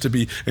you just to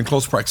be in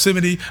close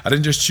proximity. I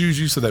didn't just choose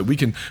you so that we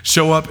can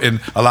show up in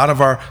a lot of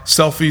our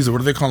selfies, or what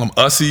do they call them,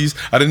 ussies.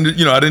 I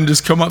didn't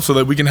just come up so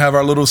that we can have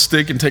our little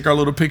stick and take our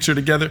little picture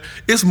together.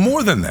 It's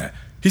more than that.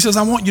 He says,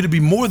 I want you to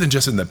be more than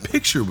just in the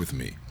picture with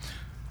me.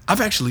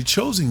 I've actually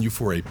chosen you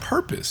for a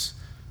purpose.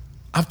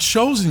 I've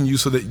chosen you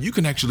so that you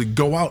can actually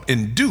go out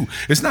and do.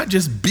 It's not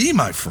just be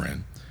my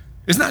friend.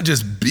 It's not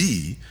just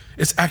be,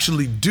 it's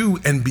actually do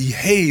and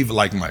behave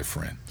like my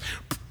friend.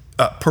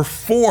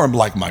 Perform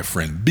like my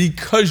friend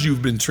because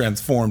you've been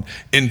transformed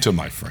into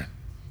my friend.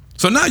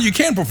 So now you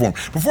can perform.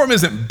 Perform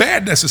isn't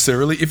bad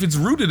necessarily if it's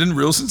rooted in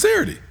real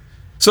sincerity.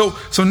 So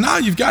now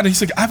you've got it.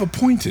 He's like, I've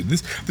appointed.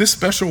 This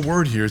special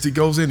word here, as he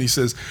goes in, he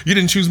says, you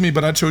didn't choose me,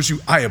 but I chose you.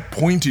 I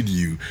appointed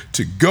you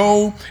to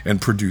go and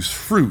produce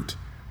fruit,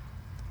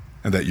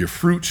 and that your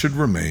fruit should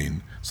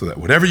remain, so that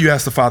whatever you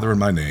ask the Father in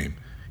my name,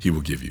 he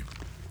will give you.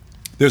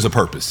 There's a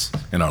purpose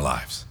in our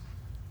lives.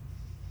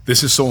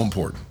 This is so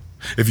important.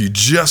 If you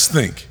just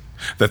think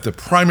that the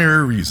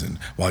primary reason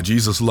why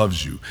Jesus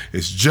loves you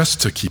is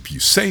just to keep you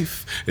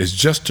safe, is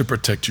just to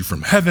protect you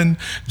from heaven,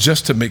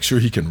 just to make sure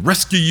he can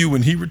rescue you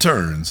when he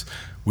returns,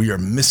 we are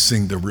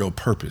missing the real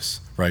purpose,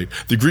 right?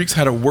 The Greeks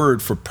had a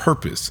word for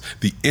purpose,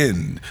 the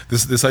end,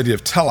 this idea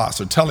of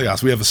telos or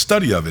teleos. We have a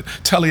study of it,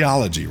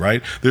 teleology,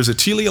 right? There's a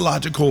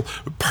teleological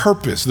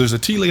purpose. There's a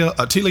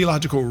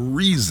teleological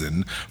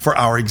reason for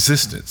our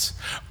existence.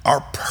 Our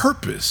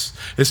purpose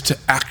is to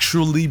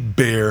actually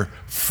bear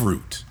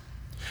fruit.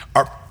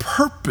 Our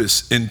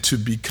purpose into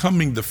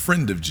becoming the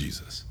friend of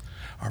Jesus,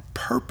 our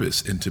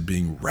purpose into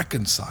being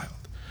reconciled,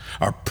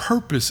 our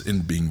purpose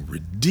in being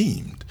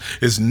redeemed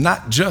is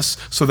not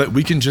just so that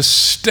we can just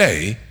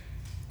stay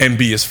and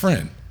be his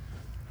friend.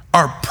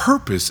 Our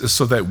purpose is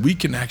so that we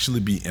can actually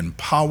be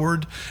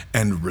empowered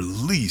and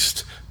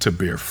released to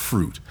bear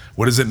fruit.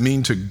 What does it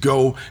mean to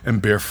go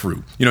and bear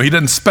fruit? He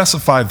doesn't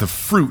specify the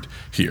fruit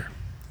here,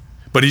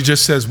 but he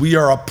just says we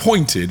are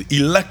appointed,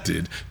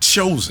 elected,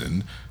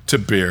 chosen to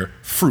bear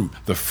fruit,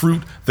 the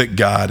fruit that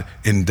God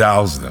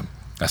endows them.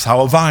 That's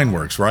how a vine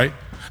works, right?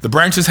 The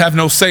branches have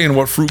no say in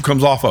what fruit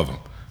comes off of them.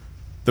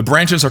 The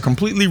branches are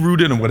completely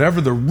rooted in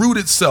whatever the root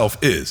itself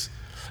is.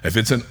 If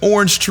it's an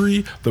orange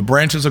tree, the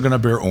branches are going to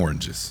bear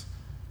oranges.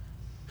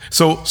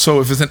 So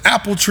if it's an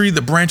apple tree,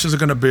 the branches are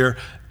going to bear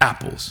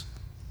apples.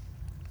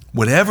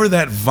 Whatever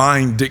that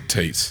vine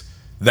dictates,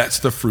 that's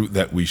the fruit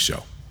that we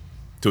show.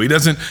 So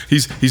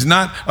he's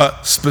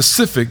not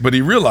specific, but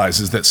he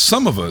realizes that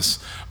some of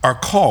us are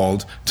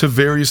called to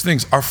various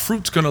things. Our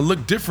fruit's going to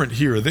look different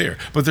here or there,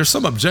 but there's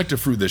some objective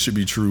fruit that should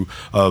be true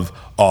of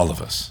all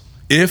of us.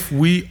 If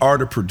we are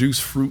to produce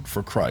fruit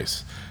for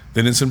Christ,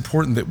 then it's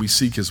important that we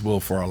seek his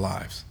will for our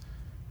lives.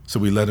 So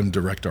we let him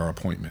direct our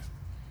appointment.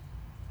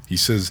 He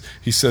says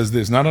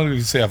this, not only does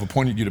he say, I've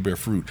appointed you to bear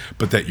fruit,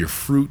 but that your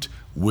fruit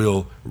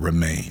will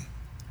remain.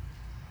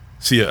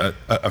 See, a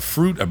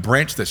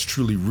branch that's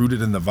truly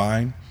rooted in the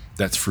vine,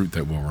 that's fruit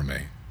that will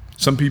remain.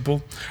 Some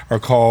people are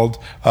called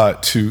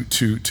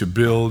to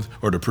build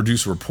or to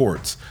produce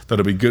reports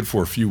that'll be good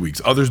for a few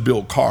weeks. Others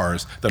build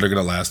cars that are going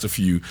to last a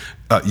few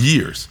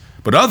years.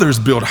 But others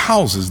build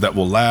houses that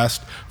will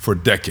last for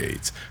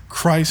decades.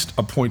 Christ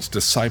appoints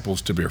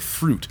disciples to bear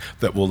fruit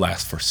that will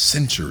last for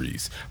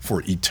centuries,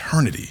 for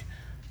eternity,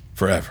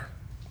 forever.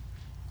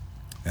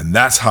 And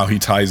that's how he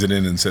ties it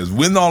in and says,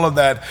 when all of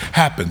that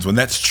happens, when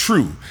that's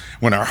true,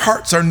 when our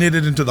hearts are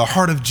knitted into the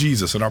heart of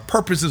Jesus and our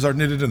purposes are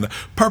knitted in the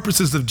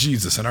purposes of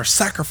Jesus and our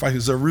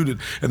sacrifices are rooted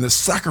in the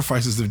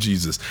sacrifices of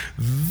Jesus,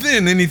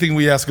 then anything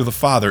we ask of the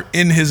Father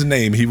in his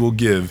name, he will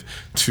give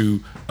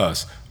to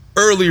us.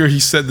 Earlier, he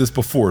said this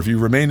before, if you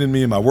remain in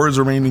me and my words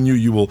remain in you,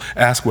 you will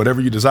ask whatever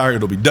you desire,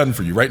 it'll be done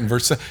for you, right? In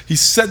verse 7, he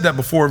said that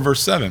before in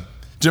verse 7.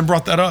 Jim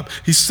brought that up.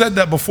 He said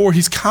that before.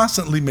 He's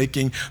constantly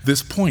making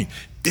this point.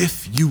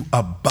 If you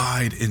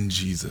abide in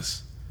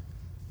Jesus,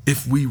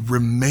 if we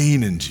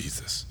remain in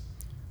Jesus,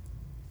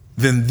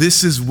 then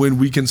this is when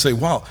we can say,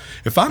 well,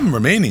 if I'm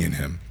remaining in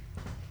him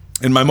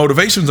and my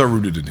motivations are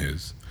rooted in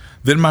his,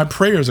 then my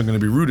prayers are going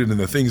to be rooted in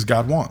the things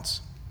God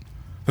wants.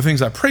 The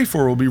things I pray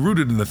for will be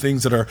rooted in the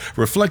things that are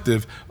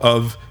reflective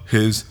of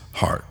his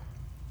heart.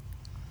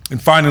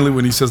 And finally,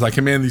 when he says, I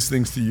command these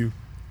things to you,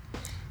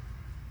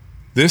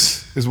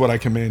 this is what I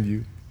command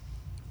you.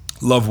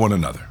 Love one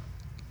another.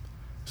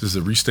 This is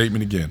a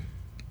restatement again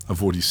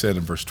of what he said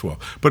in verse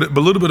 12. But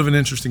a little bit of an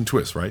interesting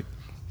twist, right?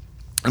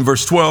 In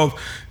verse 12,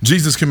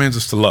 Jesus commands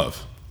us to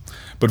love.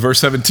 But verse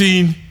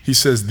 17, he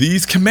says,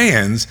 these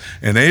commands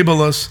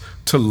enable us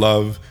to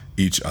love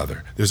each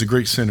other. There's a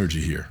great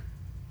synergy here.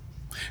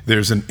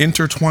 There's an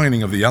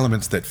intertwining of the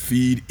elements that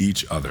feed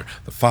each other.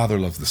 The Father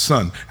loves the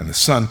Son, and the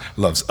Son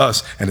loves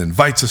us and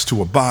invites us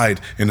to abide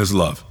in his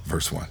love,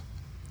 verse 1.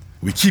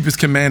 We keep his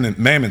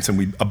commandments and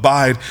we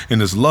abide in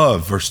his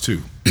love, verse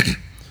 2.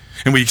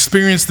 And we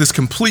experience this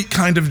complete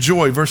kind of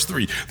joy, verse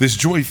 3. This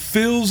joy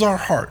fills our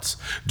hearts,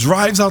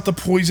 drives out the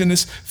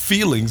poisonous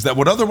feelings that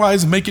would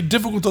otherwise make it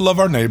difficult to love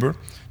our neighbor.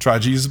 Try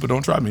Jesus, but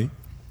don't try me.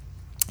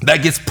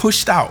 That gets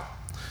pushed out.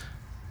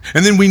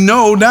 And then we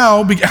know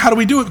now, how do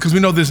we do it? Because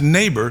we know this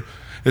neighbor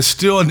is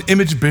still an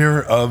image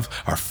bearer of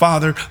our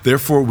Father.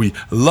 Therefore, we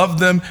love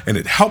them, and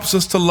it helps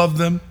us to love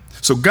them.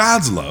 So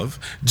God's love,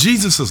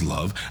 Jesus'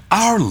 love,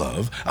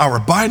 our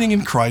abiding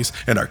in Christ,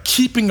 and our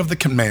keeping of the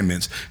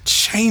commandments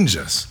change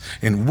us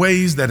in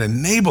ways that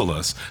enable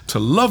us to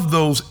love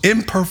those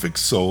imperfect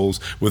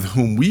souls with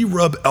whom we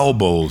rub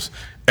elbows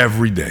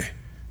every day,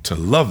 to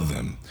love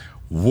them,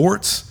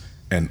 warts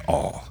and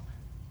all.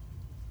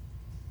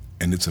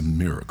 And it's a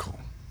miracle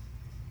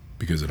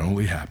because it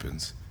only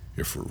happens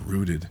if we're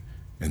rooted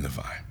in the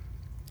vine.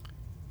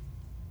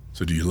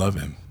 So do you love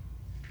him?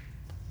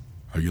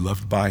 Are you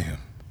loved by him?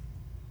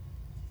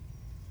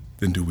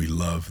 Then do we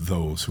love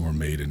those who are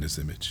made in his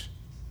image?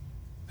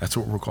 That's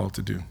what we're called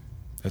to do.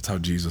 That's how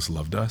Jesus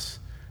loved us,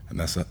 and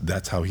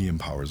that's how he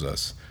empowers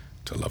us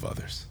to love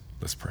others.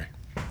 Let's pray.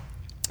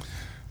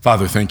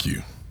 Father, thank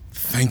you.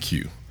 Thank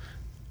you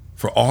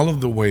for all of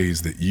the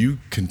ways that you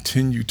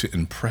continue to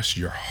impress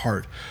your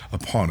heart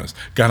upon us.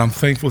 God, I'm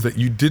thankful that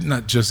you did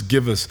not just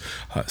give us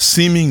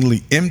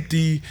seemingly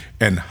empty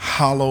and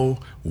hollow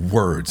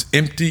words,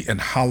 empty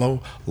and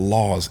hollow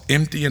laws,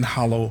 empty and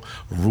hollow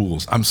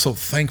rules. I'm so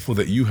thankful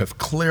that you have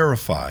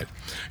clarified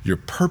your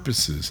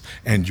purposes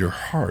and your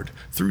heart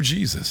through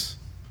Jesus.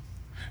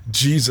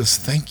 Jesus,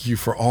 thank you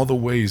for all the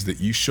ways that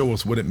you show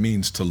us what it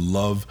means to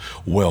love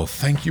well.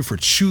 Thank you for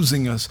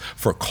choosing us,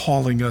 for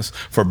calling us,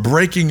 for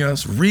breaking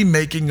us,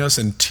 remaking us,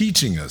 and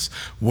teaching us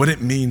what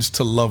it means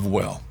to love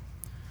well.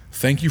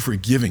 Thank you for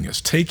giving us,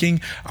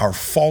 taking our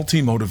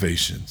faulty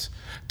motivations,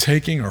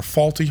 taking our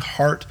faulty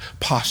heart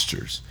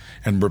postures,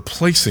 and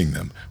replacing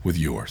them with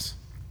yours.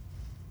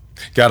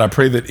 God, I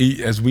pray that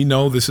as we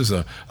know this is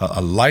a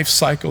life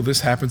cycle,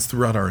 this happens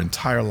throughout our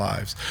entire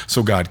lives.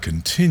 So God,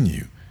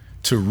 continue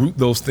to root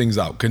those things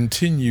out,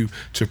 continue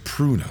to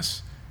prune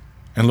us.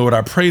 And Lord,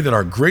 I pray that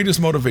our greatest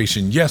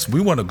motivation, yes,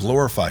 we want to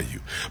glorify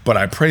you, but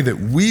I pray that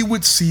we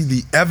would see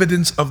the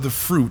evidence of the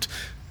fruit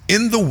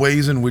in the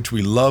ways in which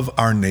we love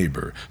our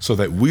neighbor so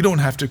that we don't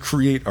have to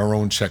create our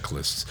own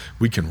checklists.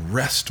 We can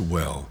rest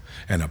well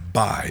and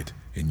abide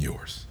in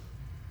yours.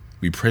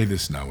 We pray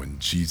this now in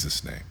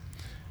Jesus' name.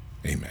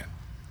 Amen.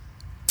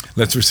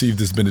 Let's receive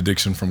this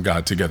benediction from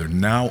God together.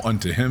 Now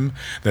unto him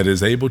that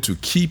is able to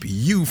keep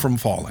you from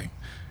falling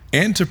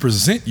and to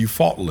present you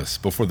faultless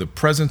before the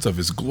presence of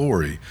his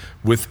glory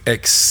with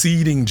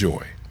exceeding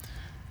joy.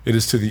 It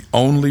is to the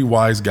only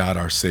wise God,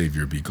 our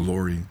Savior, be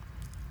glory,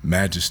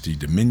 majesty,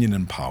 dominion,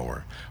 and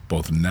power,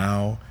 both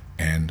now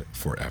and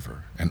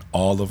forever. And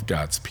all of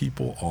God's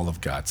people, all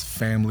of God's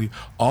family,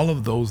 all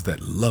of those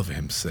that love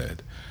him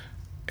said,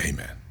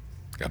 amen.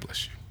 God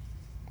bless you.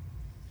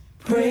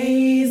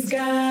 Praise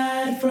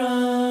God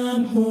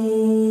from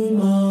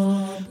whom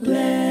all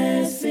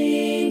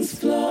blessings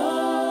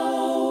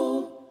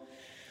flow.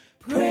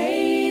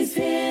 Praise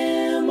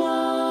him,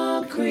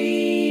 all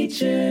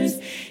creatures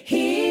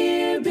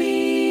here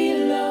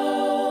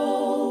below.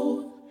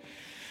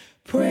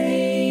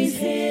 Praise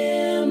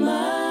him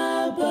above.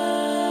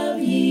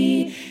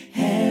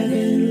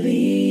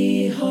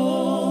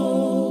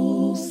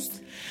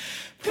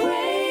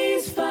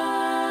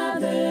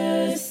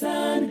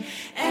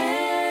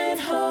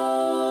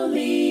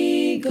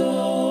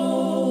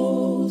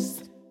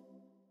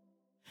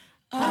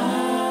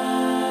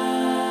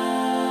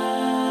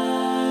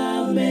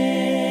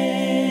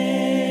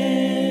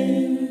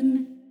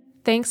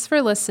 Thanks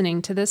for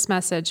listening to this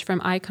message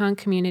from Icon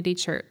Community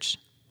Church.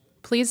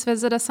 Please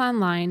visit us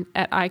online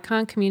at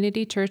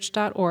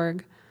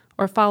iconcommunitychurch.org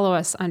or follow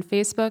us on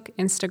Facebook,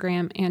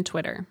 Instagram, and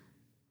Twitter.